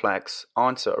complex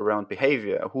answer around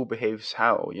behavior. Who behaves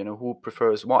how? Who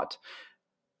prefers what?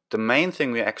 The main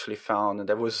thing we actually found, and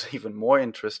that was even more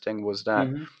interesting, was that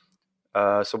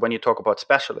so when you talk about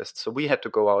specialists, so we had to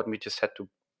go out and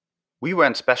we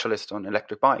weren't specialists on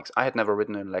electric bikes. I had never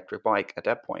ridden an electric bike at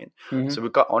that point. So we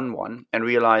got on one and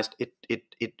realized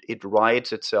it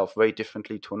rides itself very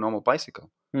differently to a normal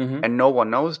bicycle. And no one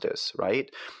knows this, right?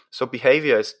 So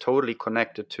behavior is totally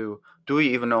connected to, do we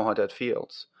even know how that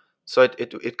feels? So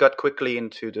it got quickly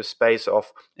into the space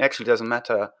of, actually doesn't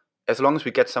matter. As long as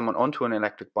we get someone onto an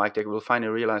electric bike, they will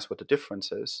finally realize what the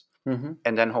difference is,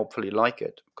 and then hopefully like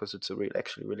it, because it's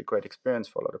actually really great experience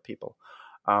for a lot of people.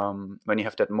 When you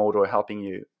have that motor helping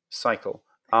you cycle.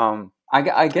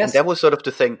 I guess that was sort of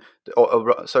the thing,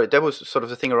 that was sort of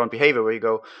the thing around behavior, where you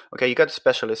go, okay, you got a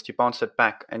specialist, you bounce it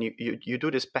back, and you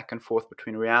do this back and forth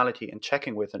between reality and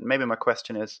checking with it. Maybe my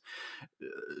question is,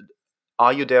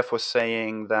 are you therefore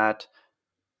saying that,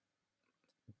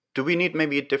 do we need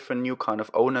maybe a different new kind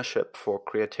of ownership for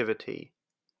creativity,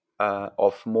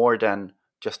 of more than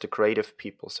just the creative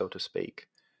people, so to speak?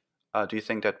 Do you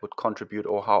think that would contribute,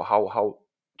 or how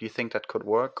do you think that could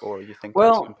work, or you think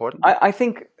that's important? I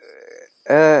think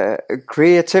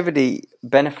creativity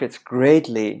benefits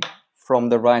greatly from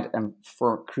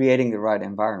for creating the right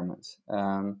environment.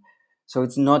 So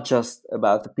it's not just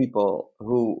about the people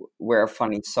who wear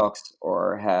funny socks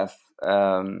or have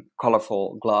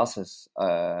colorful glasses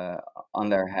on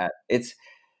their head.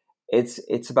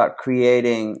 It's about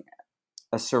creating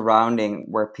a surrounding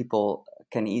where people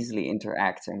can easily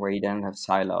interact, and where you don't have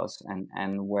silos,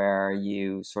 and where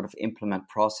you sort of implement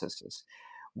processes,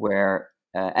 where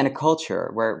and a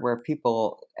culture where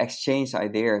people exchange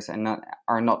ideas and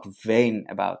are not vain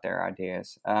about their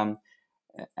ideas.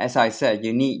 As I said,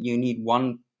 you need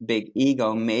one big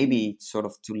ego, maybe sort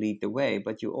of to lead the way,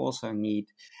 but you also need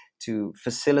to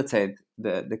facilitate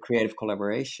the creative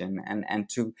collaboration, and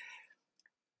to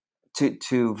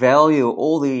value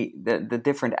all the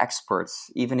different experts,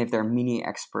 even if they're mini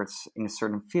experts in a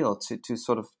certain field, to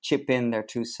sort of chip in their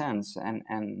 2 cents, and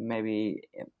maybe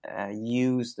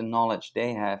use the knowledge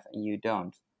they have and you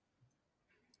don't,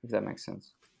 if that makes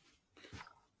sense.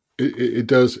 It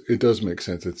does make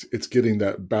sense. It's getting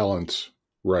that balance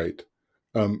right.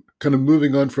 Kind of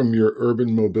moving on from your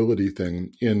urban mobility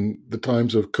thing, in the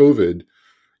times of COVID,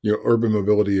 urban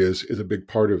mobility is a big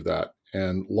part of that.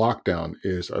 And lockdown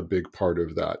is a big part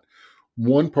of that.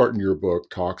 One part in your book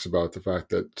talks about the fact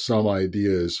that some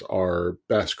ideas are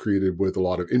best created with a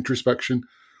lot of introspection.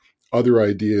 Other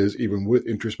ideas, even with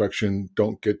introspection,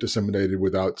 don't get disseminated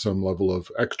without some level of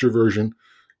extroversion.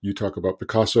 You talk about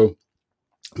Picasso,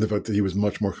 the fact that he was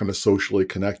much more kind of socially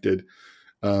connected.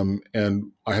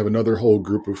 And I have another whole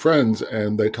group of friends,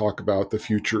 and they talk about the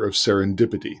future of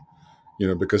serendipity,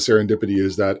 because serendipity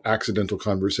is that accidental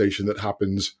conversation that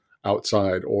happens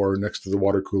outside or next to the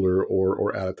water cooler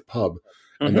or at the pub.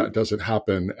 And that doesn't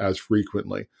happen as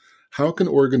frequently. How can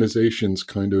organizations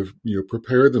kind of,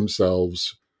 prepare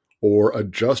themselves or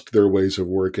adjust their ways of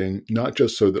working, not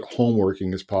just so that home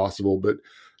working is possible, but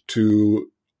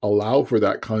to allow for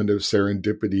that kind of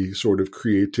serendipity, sort of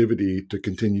creativity, to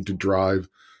continue to drive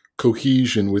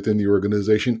cohesion within the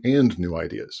organization and new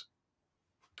ideas?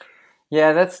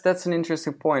 Yeah, that's an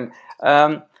interesting point.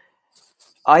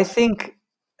 I think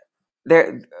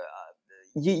there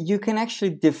you can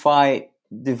actually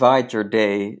divide your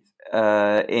day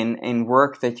in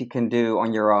work that you can do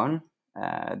on your own,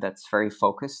 that's very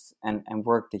focused, and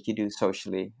work that you do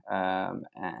socially.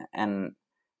 And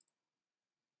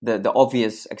the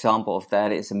obvious example of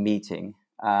that is a meeting.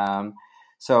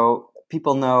 So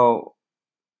people know,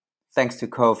 thanks to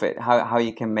COVID, how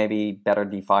you can maybe better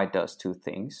divide those two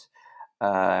things.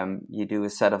 You do a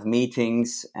set of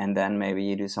meetings, and then maybe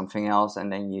you do something else,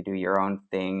 and then you do your own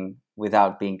thing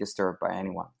without being disturbed by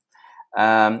anyone.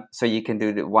 So you can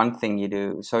do the one thing you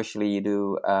do socially,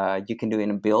 you can do in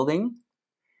a building,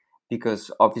 because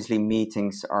obviously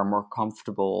meetings are more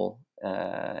comfortable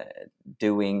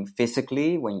doing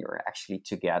physically when you're actually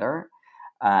together.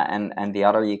 And the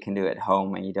other you can do at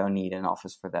home, and you don't need an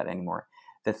office for that anymore.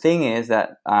 The thing is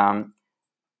that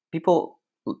people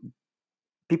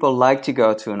like to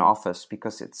go to an office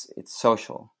because it's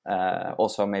social.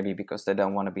 Also, maybe because they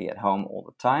don't want to be at home all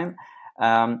the time.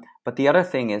 But the other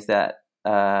thing is that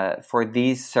for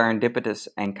these serendipitous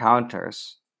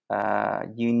encounters,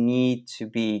 you need to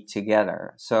be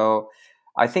together. So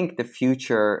I think the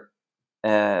future,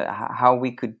 how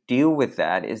we could deal with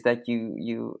that, is that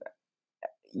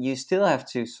you still have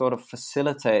to sort of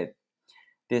facilitate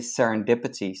this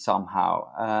serendipity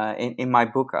somehow. In my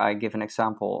book, I give an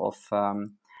example of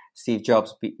Steve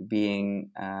Jobs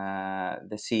being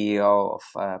the CEO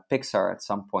of Pixar at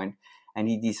some point, and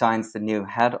he designs the new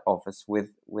head office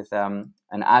with an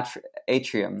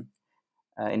atrium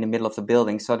in the middle of the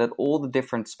building, so that all the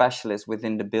different specialists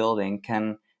within the building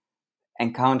can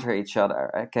encounter each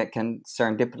other, can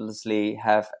serendipitously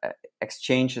have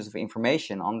exchanges of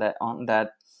information on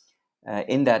that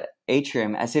in that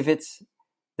atrium, as if it's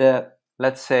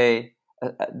let's say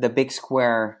the big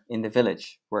square in the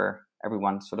village where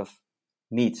everyone sort of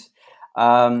meets.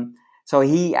 So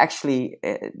he actually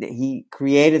he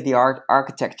created the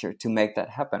architecture to make that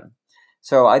happen.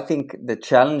 So I think the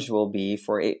challenge will be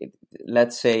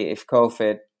let's say if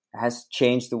COVID has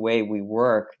changed the way we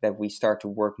work, that we start to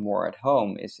work more at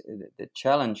home. The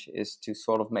challenge is to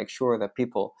sort of make sure that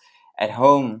people at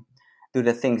home do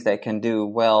the things they can do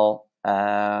well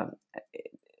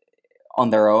on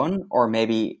their own, or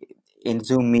maybe in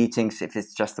Zoom meetings if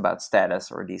it's just about status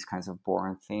or these kinds of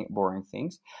boring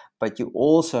things. But you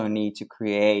also need to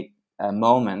create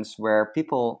moments where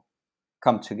people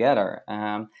come together.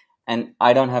 And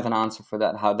I don't have an answer for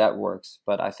that, how that works,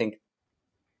 but I think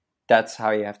that's how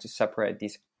you have to separate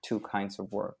these two kinds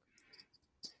of work.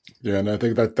 Yeah, and I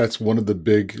think that's one of the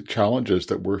big challenges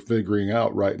that we're figuring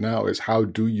out right now, is how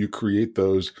do you create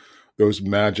those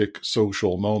magic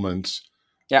social moments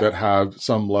that have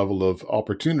some level of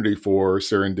opportunity for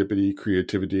serendipity,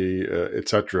 creativity,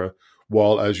 etc.,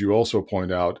 while, as you also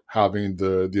point out, having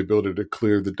the ability to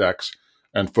clear the decks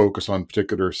and focus on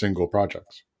particular single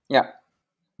projects. Yeah.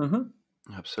 Mm-hmm.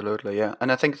 Absolutely, yeah.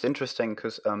 And I think it's interesting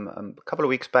because a couple of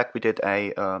weeks back we did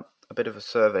a bit of a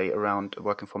survey around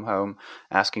working from home,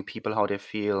 asking people how they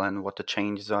feel and what the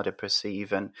changes are they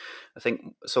perceive. And I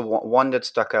think so. One that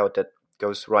stuck out that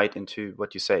goes right into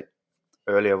what you said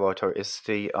earlier, Wouter, is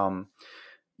the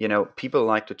people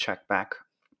like to check back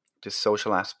this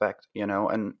social aspect,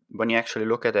 and when you actually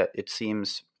look at it, it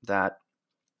seems that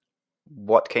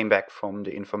what came back from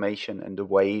the information and the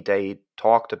way they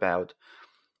talked about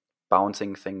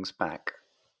bouncing things back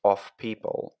off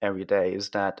people every day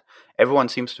is that everyone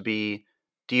seems to be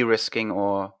de-risking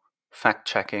or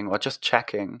fact-checking or just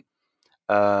checking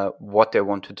what they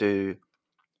want to do,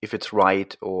 if it's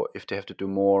right or if they have to do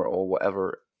more or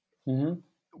whatever,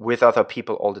 with other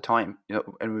people all the time.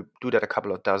 And we do that a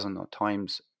couple of dozen or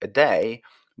times a day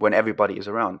when everybody is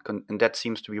around. And that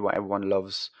seems to be why everyone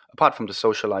loves, apart from the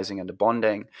socializing and the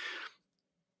bonding.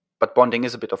 But bonding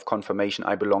is a bit of confirmation.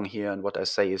 I belong here, and what I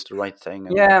say is the right thing,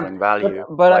 and I bring value,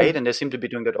 right? And they seem to be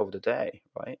doing that over the day,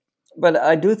 right? But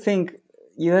I do think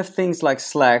you have things like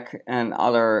Slack and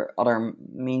other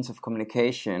means of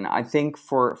communication. I think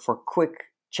for quick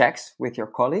checks with your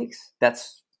colleagues,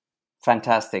 that's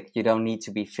fantastic. You don't need to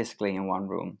be physically in one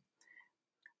room.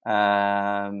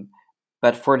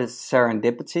 But for the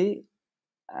serendipity,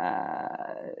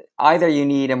 either you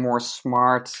need a more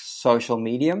smart social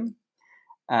medium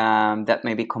that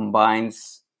maybe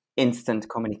combines instant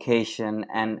communication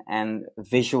and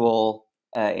visual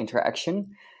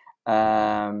interaction,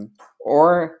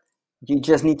 or you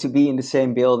just need to be in the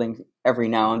same building every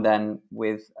now and then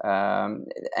with and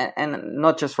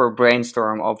not just for a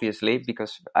brainstorm, obviously,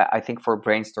 because I think for a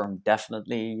brainstorm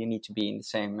definitely you need to be in the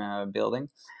same building,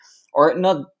 or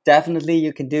not definitely,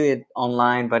 you can do it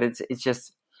online, but it's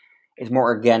more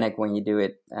organic when you do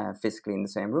it physically in the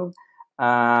same room.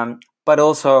 But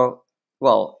also,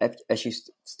 well, as you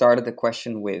started the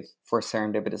question with, for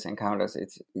serendipitous encounters,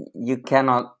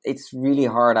 it's really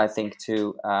hard, I think,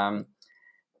 to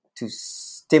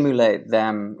stimulate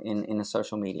them in a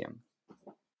social medium.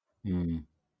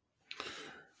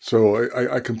 So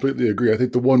I completely agree. I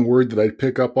think the one word that I'd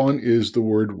pick up on is the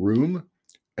word room,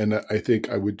 And I think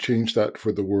I would change that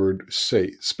for the word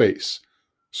space.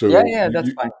 So Yeah,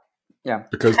 that's fine. Yeah.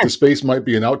 because the space might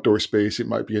be an outdoor space, it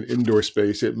might be an indoor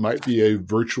space, it might be a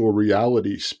virtual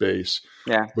reality space,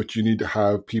 Yeah. but you need to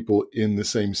have people in the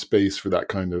same space for that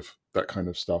kind of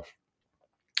stuff.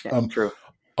 Yeah, true.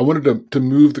 I wanted to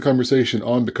move the conversation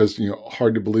on because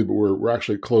hard to believe, but we're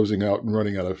actually closing out and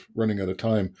running out of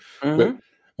time. But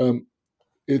Mm-hmm.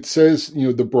 it says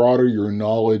the broader your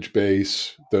knowledge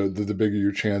base, the bigger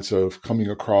your chance of coming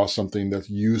across something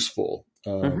that's useful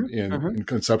Mm-hmm. in Mm-hmm.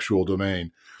 conceptual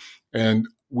domain. And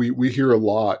we hear a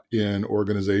lot in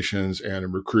organizations and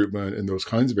in recruitment and those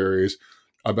kinds of areas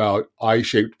about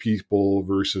I-shaped people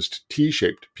versus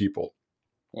T-shaped people.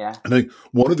 Yeah. I think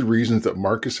one of the reasons that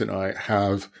Marcus and I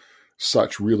have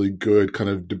such really good kind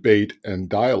of debate and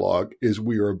dialogue is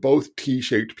we are both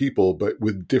T-shaped people, but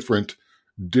with different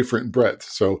breadth.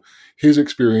 So his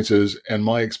experiences and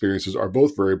my experiences are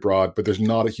both very broad, but there's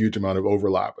not a huge amount of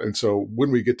overlap. And so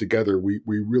when we get together, we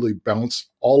really bounce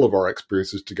all of our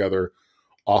experiences together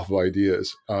off of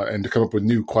ideas and to come up with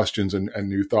new questions and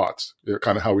new thoughts.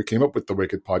 Kind of how we came up with the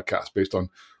Wicked podcast based on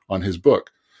his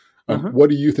book. Mm-hmm. What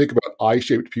do you think about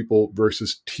I-shaped people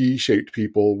versus T-shaped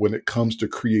people when it comes to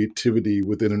creativity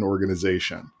within an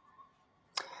organization?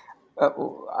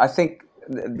 I think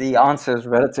the answer is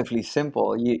relatively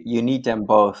simple. You need them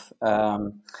both.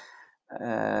 I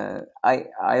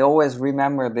always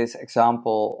remember this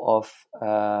example of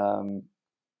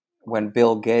when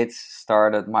Bill Gates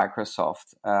started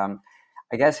Microsoft. I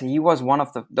guess he was one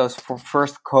of those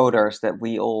first coders that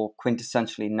we all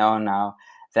quintessentially know now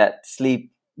that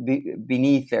sleep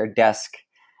beneath their desk,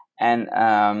 and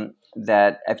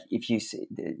that if you see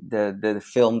the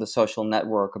film The Social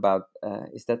Network about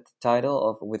is that the title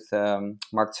of with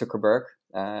Mark Zuckerberg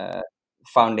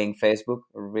founding Facebook,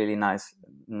 a really nice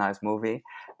movie,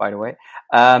 by the way.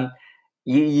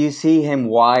 You see him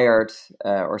wired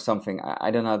or something. I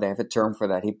don't know. They have a term for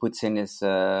that. He puts in his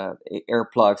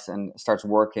earplugs and starts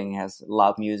working. Has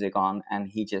loud music on, and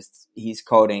he's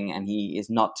coding, and he is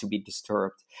not to be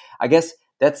disturbed. I guess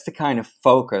that's the kind of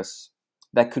focus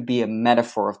that could be a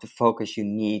metaphor of the focus you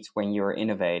need when you're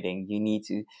innovating. You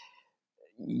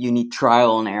need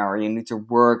trial and error. You need to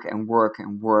work and work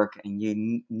and work, and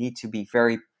you need to be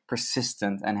very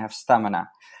persistent and have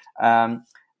stamina.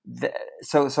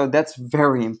 So that's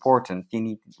very important. You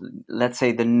need, let's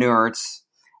say, the nerds,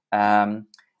 and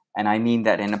I mean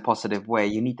that in a positive way.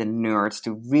 You need the nerds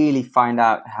to really find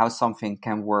out how something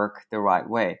can work the right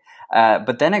way.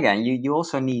 But then again, you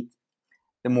also need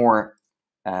the more,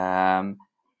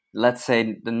 let's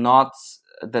say,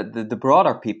 the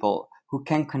broader people who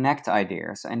can connect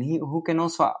ideas and who can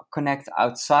also connect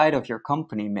outside of your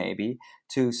company, maybe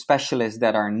to specialists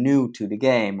that are new to the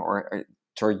game or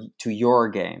to your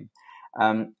game.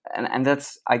 And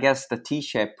that's, I guess, the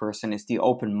T-shaped person is the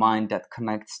open mind that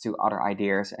connects to other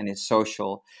ideas and is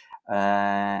social,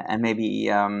 and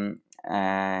maybe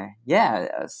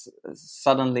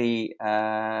suddenly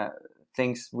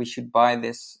thinks we should buy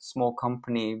this small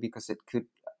company because it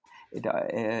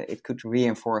could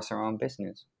reinforce our own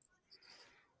business.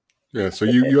 Yeah, so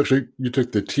you actually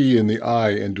took the T and the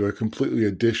I into a completely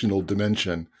additional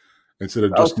dimension instead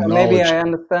of just So knowledge. maybe I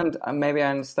understand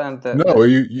that. No,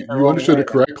 you understood it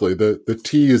correctly. The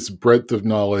T is breadth of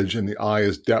knowledge and the I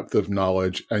is depth of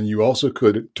knowledge. And you also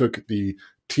took the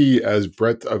T as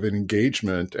breadth of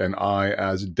engagement and I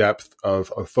as depth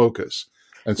of focus.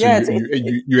 And so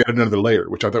you added another layer,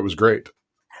 which I thought was great.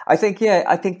 I think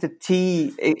the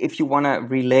T, if you want to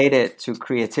relate it to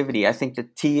creativity, I think the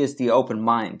T is the open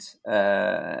mind,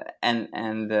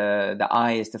 and the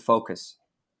I is the focus.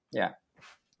 Yeah.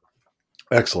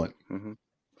 Excellent. Mm-hmm.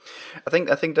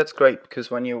 I think that's great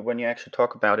because when you actually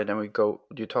talk about it and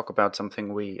you talk about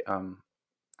something we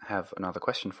have another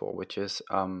question for, which is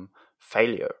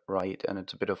failure, right? And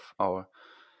it's a bit of our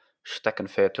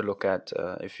steckenpferd to look at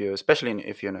if you're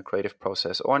in a creative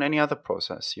process or in any other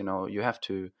process. You have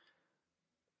to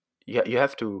be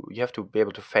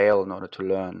able to fail in order to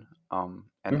learn.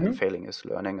 And failing is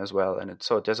learning as well. And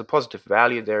so there's a positive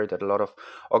value there that a lot of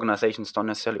organizations don't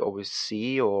necessarily always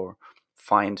see or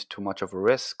find too much of a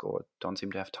risk or don't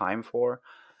seem to have time for.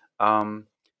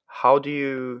 How do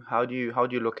you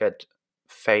look at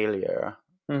failure,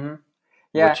 Yeah.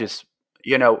 which is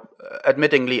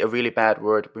admittingly a really bad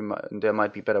word? There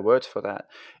might be better words for that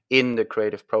in the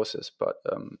creative process, but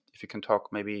if you can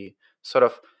talk maybe sort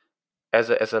of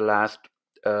as a last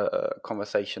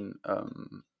conversation,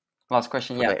 last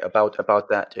question, about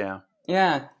that.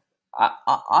 Yeah.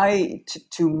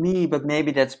 To me, but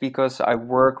maybe that's because I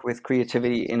work with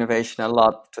creativity, innovation a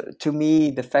lot. To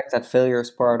me, the fact that failure is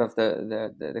part of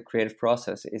the creative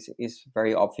process is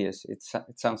very obvious. It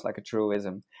sounds like a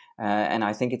truism, and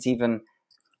I think it's even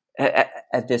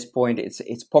at this point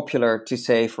it's popular to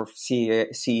say for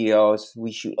CEOs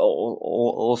we should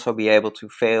also be able to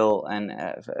fail, and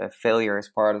failure is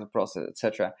part of the process,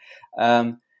 etc.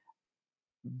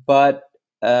 But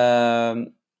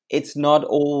it's not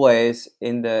always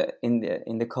in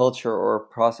the culture or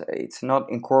process. It's not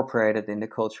incorporated in the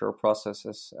culture or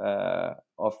processes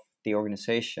of the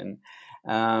organization,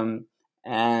 and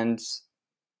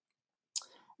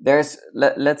there's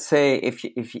let's say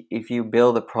if you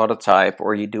build a prototype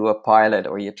or you do a pilot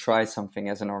or you try something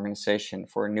as an organization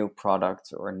for a new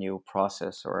product or a new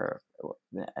process or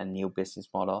a new business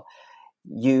model,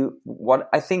 what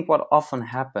often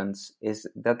happens is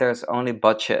that there's only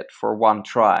budget for one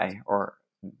try or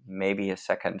maybe a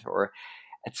second, or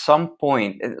at some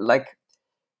point, like,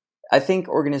 I think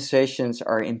organizations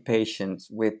are impatient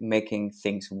with making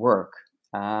things work.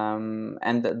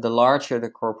 And the larger the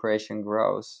corporation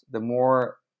grows, the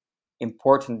more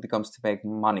important it becomes to make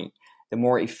money, the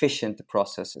more efficient the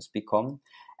processes become,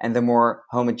 and the more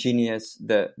homogeneous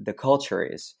the culture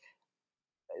is.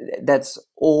 That's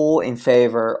all in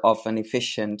favor of an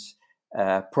efficient,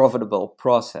 profitable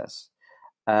process.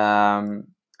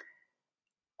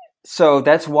 So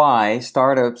that's why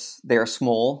startups, they're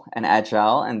small and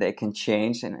agile and they can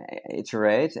change and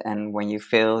iterate. And when you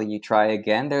fail, you try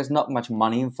again. There's not much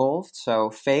money involved,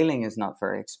 so failing is not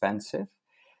very expensive.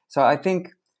 So I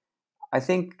think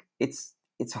it's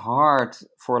hard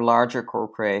for larger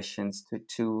corporations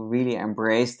to really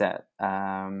embrace that,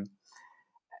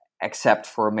 except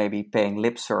for maybe paying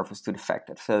lip service to the fact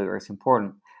that failure is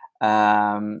important.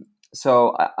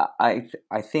 So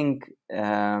I think,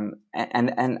 and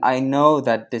I know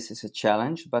that this is a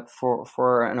challenge, but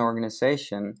for an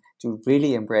organization to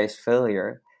really embrace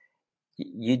failure,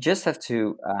 you just have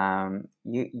to,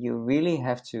 you really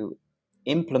have to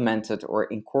implement it or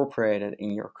incorporate it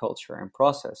in your culture and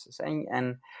processes.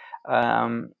 And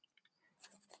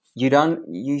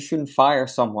you shouldn't fire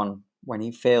someone when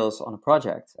he fails on a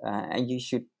project, and you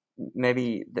should,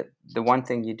 maybe the one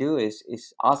thing you do is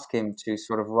ask him to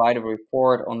sort of write a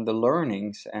report on the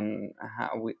learnings and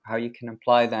how you can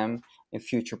apply them in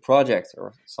future projects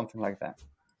or something like that.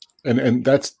 And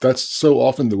that's so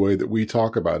often the way that we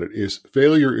talk about it is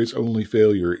failure is only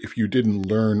failure if you didn't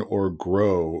learn or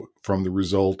grow from the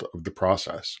result of the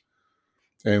process.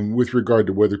 And with regard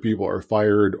to whether people are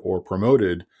fired or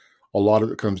promoted, a lot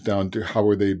of it comes down to how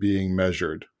are they being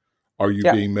measured? Are you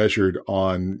being measured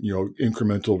on,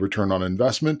 incremental return on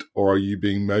investment, or are you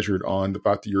being measured on the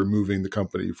fact that you're moving the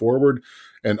company forward?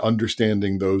 And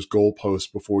understanding those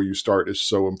goalposts before you start is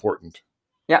so important.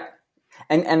 Yeah.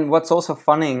 And what's also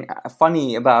funny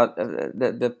about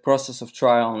the process of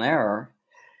trial and error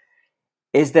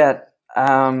is that,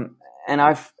 and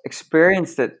I've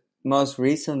experienced it most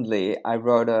recently. I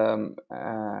wrote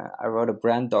a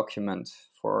brand document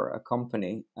for a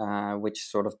company, which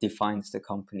sort of defines the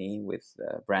company with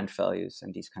brand values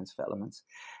and these kinds of elements.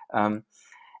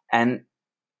 And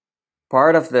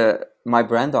part of my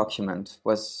brand document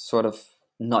was sort of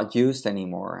not used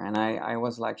anymore, and I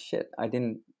was like, shit, I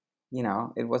didn't.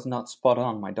 It was not spot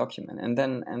on, my document. And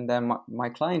then my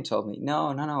client told me,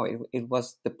 no, it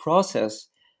was the process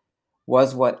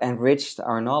was what enriched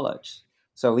our knowledge.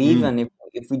 So even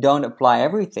if we don't apply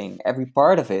every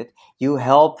part of it, you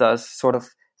helped us sort of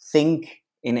think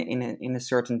in a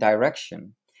certain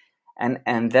direction.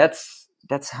 And that's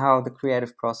how the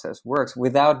creative process works.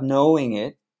 Without knowing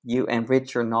it, you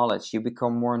enrich your knowledge, you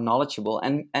become more knowledgeable,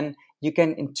 and you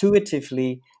can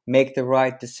intuitively make the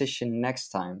right decision next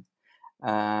time.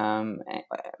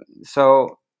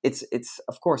 So it's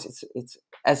of course it's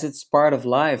as it's part of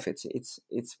life.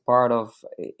 It's part of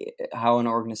how an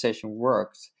organization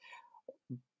works.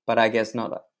 But I guess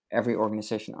not every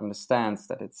organization understands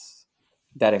that it's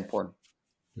that important.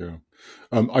 Yeah,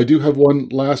 I do have one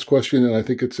last question, and I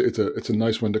think it's a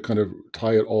nice one to kind of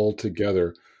tie it all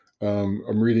together.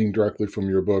 I'm reading directly from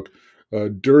your book.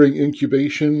 During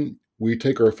incubation, we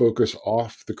take our focus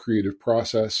off the creative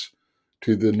process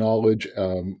to the knowledge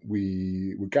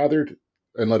we gathered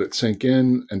and let it sink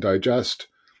in and digest,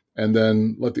 and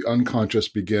then let the unconscious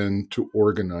begin to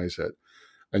organize it.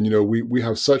 And we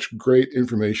have such great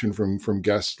information from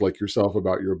guests like yourself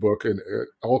about your book, and it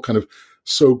all kind of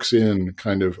soaks in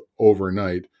kind of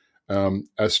overnight.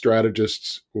 As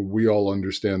strategists, we all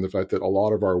understand the fact that a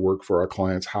lot of our work for our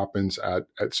clients happens at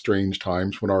strange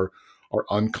times when our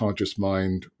unconscious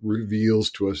mind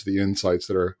reveals to us the insights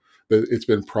that that it's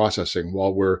been processing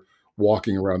while we're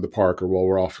walking around the park or while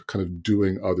we're off kind of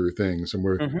doing other things. And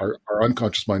Mm-hmm. our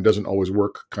unconscious mind doesn't always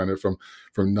work kind of from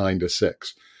 9 to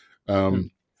 6.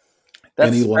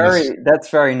 That's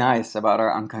very nice about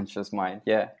our unconscious mind.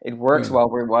 Yeah, it works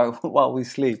while we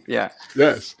sleep. Yeah.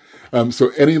 Yes.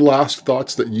 So any last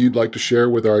thoughts that you'd like to share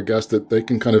with our guests that they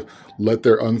can kind of let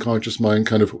their unconscious mind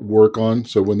kind of work on,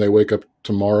 so when they wake up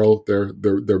tomorrow,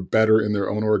 they're better in their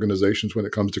own organizations when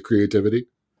it comes to creativity?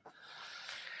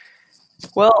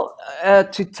 Well,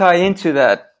 to tie into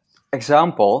that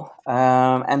example,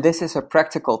 and this is a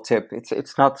practical tip.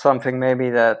 It's not something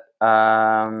maybe that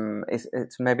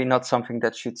it's maybe not something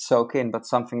that should soak in, but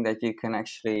something that you can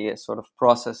actually sort of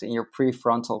process in your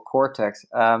prefrontal cortex.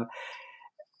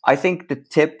 I think the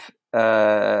tip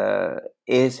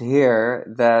is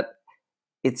here that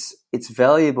it's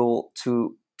valuable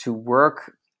to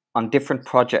work on different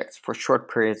projects for short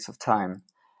periods of time,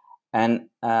 and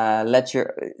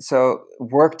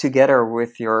work together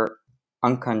with your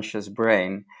unconscious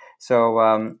brain.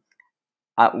 So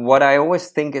what I always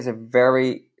think is a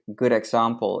very good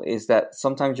example is that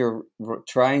sometimes you're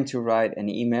trying to write an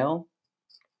email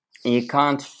and you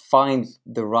can't find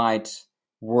the right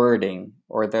wording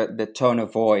or the tone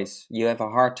of voice. You have a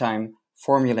hard time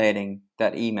formulating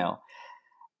that email.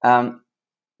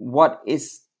 What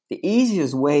is the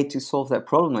easiest way to solve that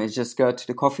problem is just go to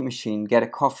the coffee machine, get a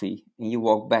coffee, and you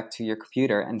walk back to your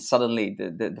computer, and suddenly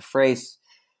the phrase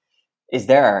is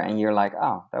there, and you're like,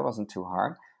 oh, that wasn't too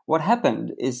hard. What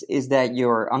happened is that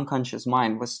your unconscious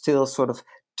mind was still sort of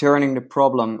turning the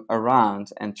problem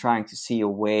around and trying to see a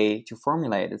way to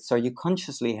formulate it. So you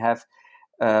consciously have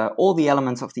all the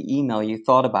elements of the email, you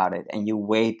thought about it, and you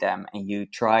weighed them, and you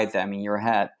tried them in your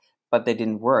head, but they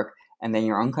didn't work. And then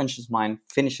your unconscious mind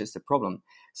finishes the problem.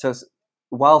 So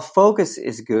while focus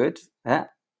is good,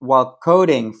 while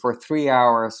coding for 3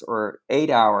 hours or 8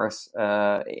 hours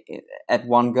at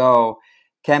one go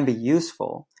can be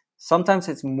useful, sometimes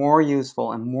it's more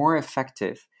useful and more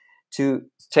effective to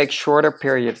take shorter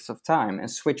periods of time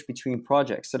and switch between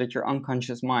projects so that your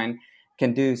unconscious mind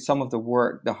can do some of the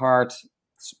work, the hard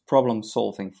problem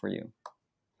solving for you.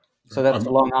 So that's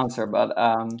a long answer, but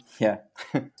yeah.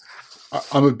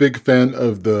 I'm a big fan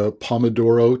of the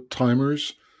Pomodoro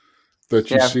timers that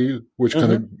you see, which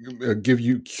kind of give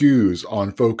you cues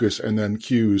on focus and then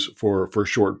cues for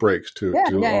short breaks to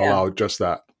allow just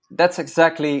that. That's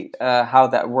exactly how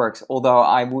that works. Although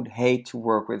I would hate to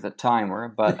work with a timer,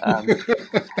 but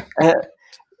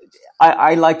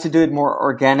I like to do it more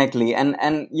organically.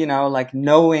 And you know, like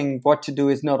knowing what to do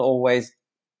is not always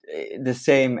the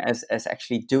same as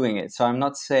actually doing it. So I'm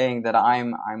not saying that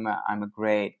I'm a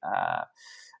great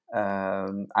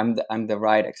I'm the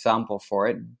right example for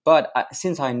it. But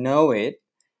since I know it,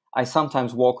 I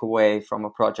sometimes walk away from a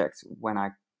project when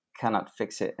I cannot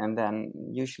fix it, and then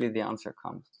usually the answer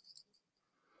comes.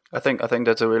 I think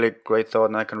that's a really great thought,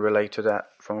 and I can relate to that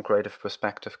from a creative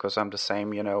perspective because I'm the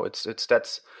same. You know, it's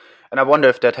that's, and I wonder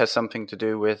if that has something to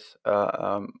do with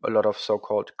a lot of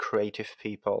so-called creative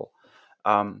people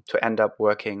to end up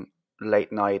working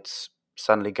late nights,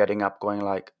 suddenly getting up, going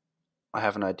like, I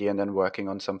have an idea, and then working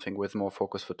on something with more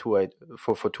focus for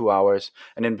 2 hours,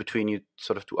 and in between you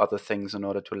sort of do other things in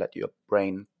order to let your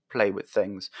brain play with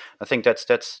things. I think that's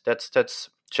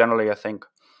generally I think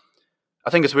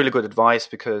it's really good advice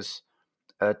because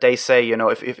they say, you know,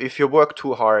 if you work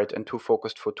too hard and too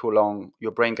focused for too long,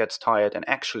 your brain gets tired, and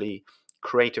actually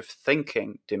creative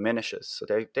thinking diminishes. So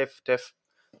they've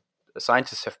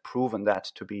scientists have proven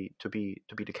that to be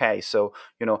the case. So,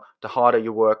 you know, the harder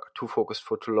you work, too focused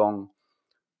for too long,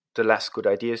 the less good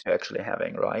ideas you're actually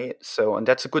having, right? So, and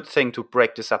that's a good thing to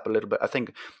break this up a little bit. I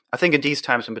think in these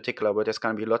times in particular, where there's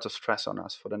going to be lots of stress on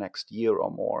us for the next year or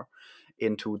more,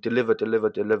 into deliver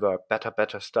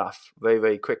better stuff very,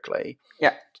 very quickly.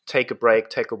 Yeah. Take a break,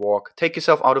 take a walk, take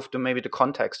yourself out of maybe the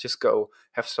context. Just go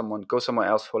somewhere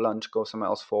else for lunch, go somewhere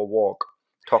else for a walk.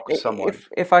 Talk to someone.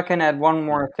 If I can add one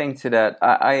more thing to that,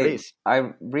 Please.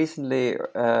 I recently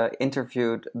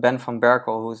interviewed Ben van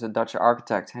Berkel, who's a Dutch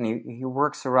architect, and he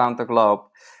works around the globe,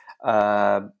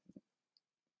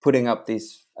 putting up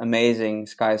these amazing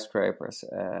skyscrapers,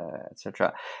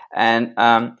 etc. And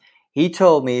he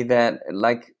told me that,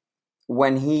 like,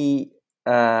 when he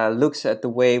looks at the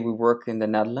way we work in the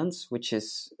Netherlands, which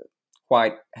is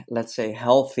quite, let's say,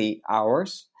 healthy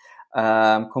hours.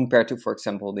 Compared to, for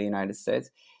example, the United States,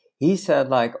 he said,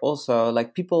 like, also,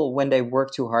 like, people, when they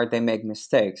work too hard, they make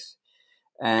mistakes.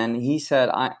 And he said,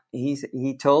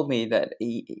 he told me that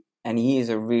he is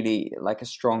a really, like, a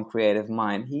strong creative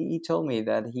mind. He told me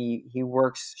that he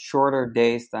works shorter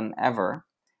days than ever,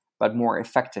 but more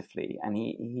effectively. And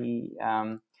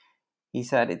he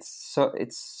said it's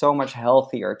so much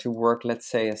healthier to work, let's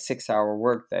say, a 6-hour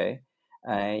workday.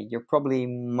 You're probably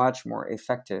much more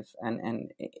effective,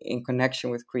 and in connection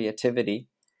with creativity,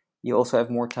 you also have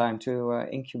more time to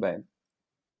incubate.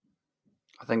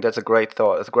 I think that's a great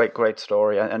thought. It's a great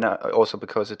story, and also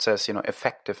because it says,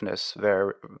 effectiveness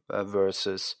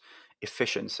versus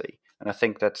efficiency, and I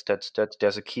think that's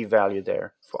there's a key value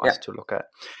there for us to look at.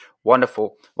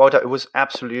 Wonderful, Wouter. It was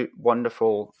absolutely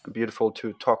wonderful, beautiful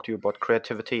to talk to you about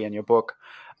creativity and your book.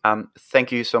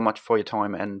 Thank you so much for your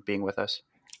time and being with us.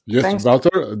 Yes, Thanks.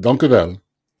 Wouter, dank u wel.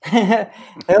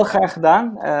 Heel graag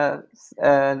gedaan.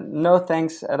 No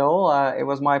thanks at all. It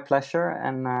was my pleasure,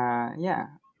 and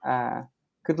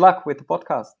good luck with the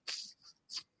podcast.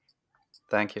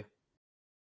 Thank you.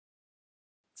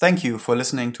 Thank you for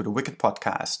listening to the Wicked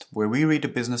Podcast, where we read the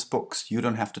business books you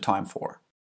don't have the time for.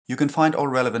 You can find all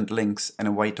relevant links and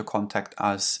a way to contact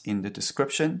us in the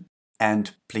description.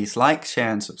 And please like,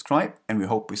 share, and subscribe, and we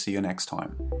hope we see you next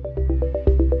time.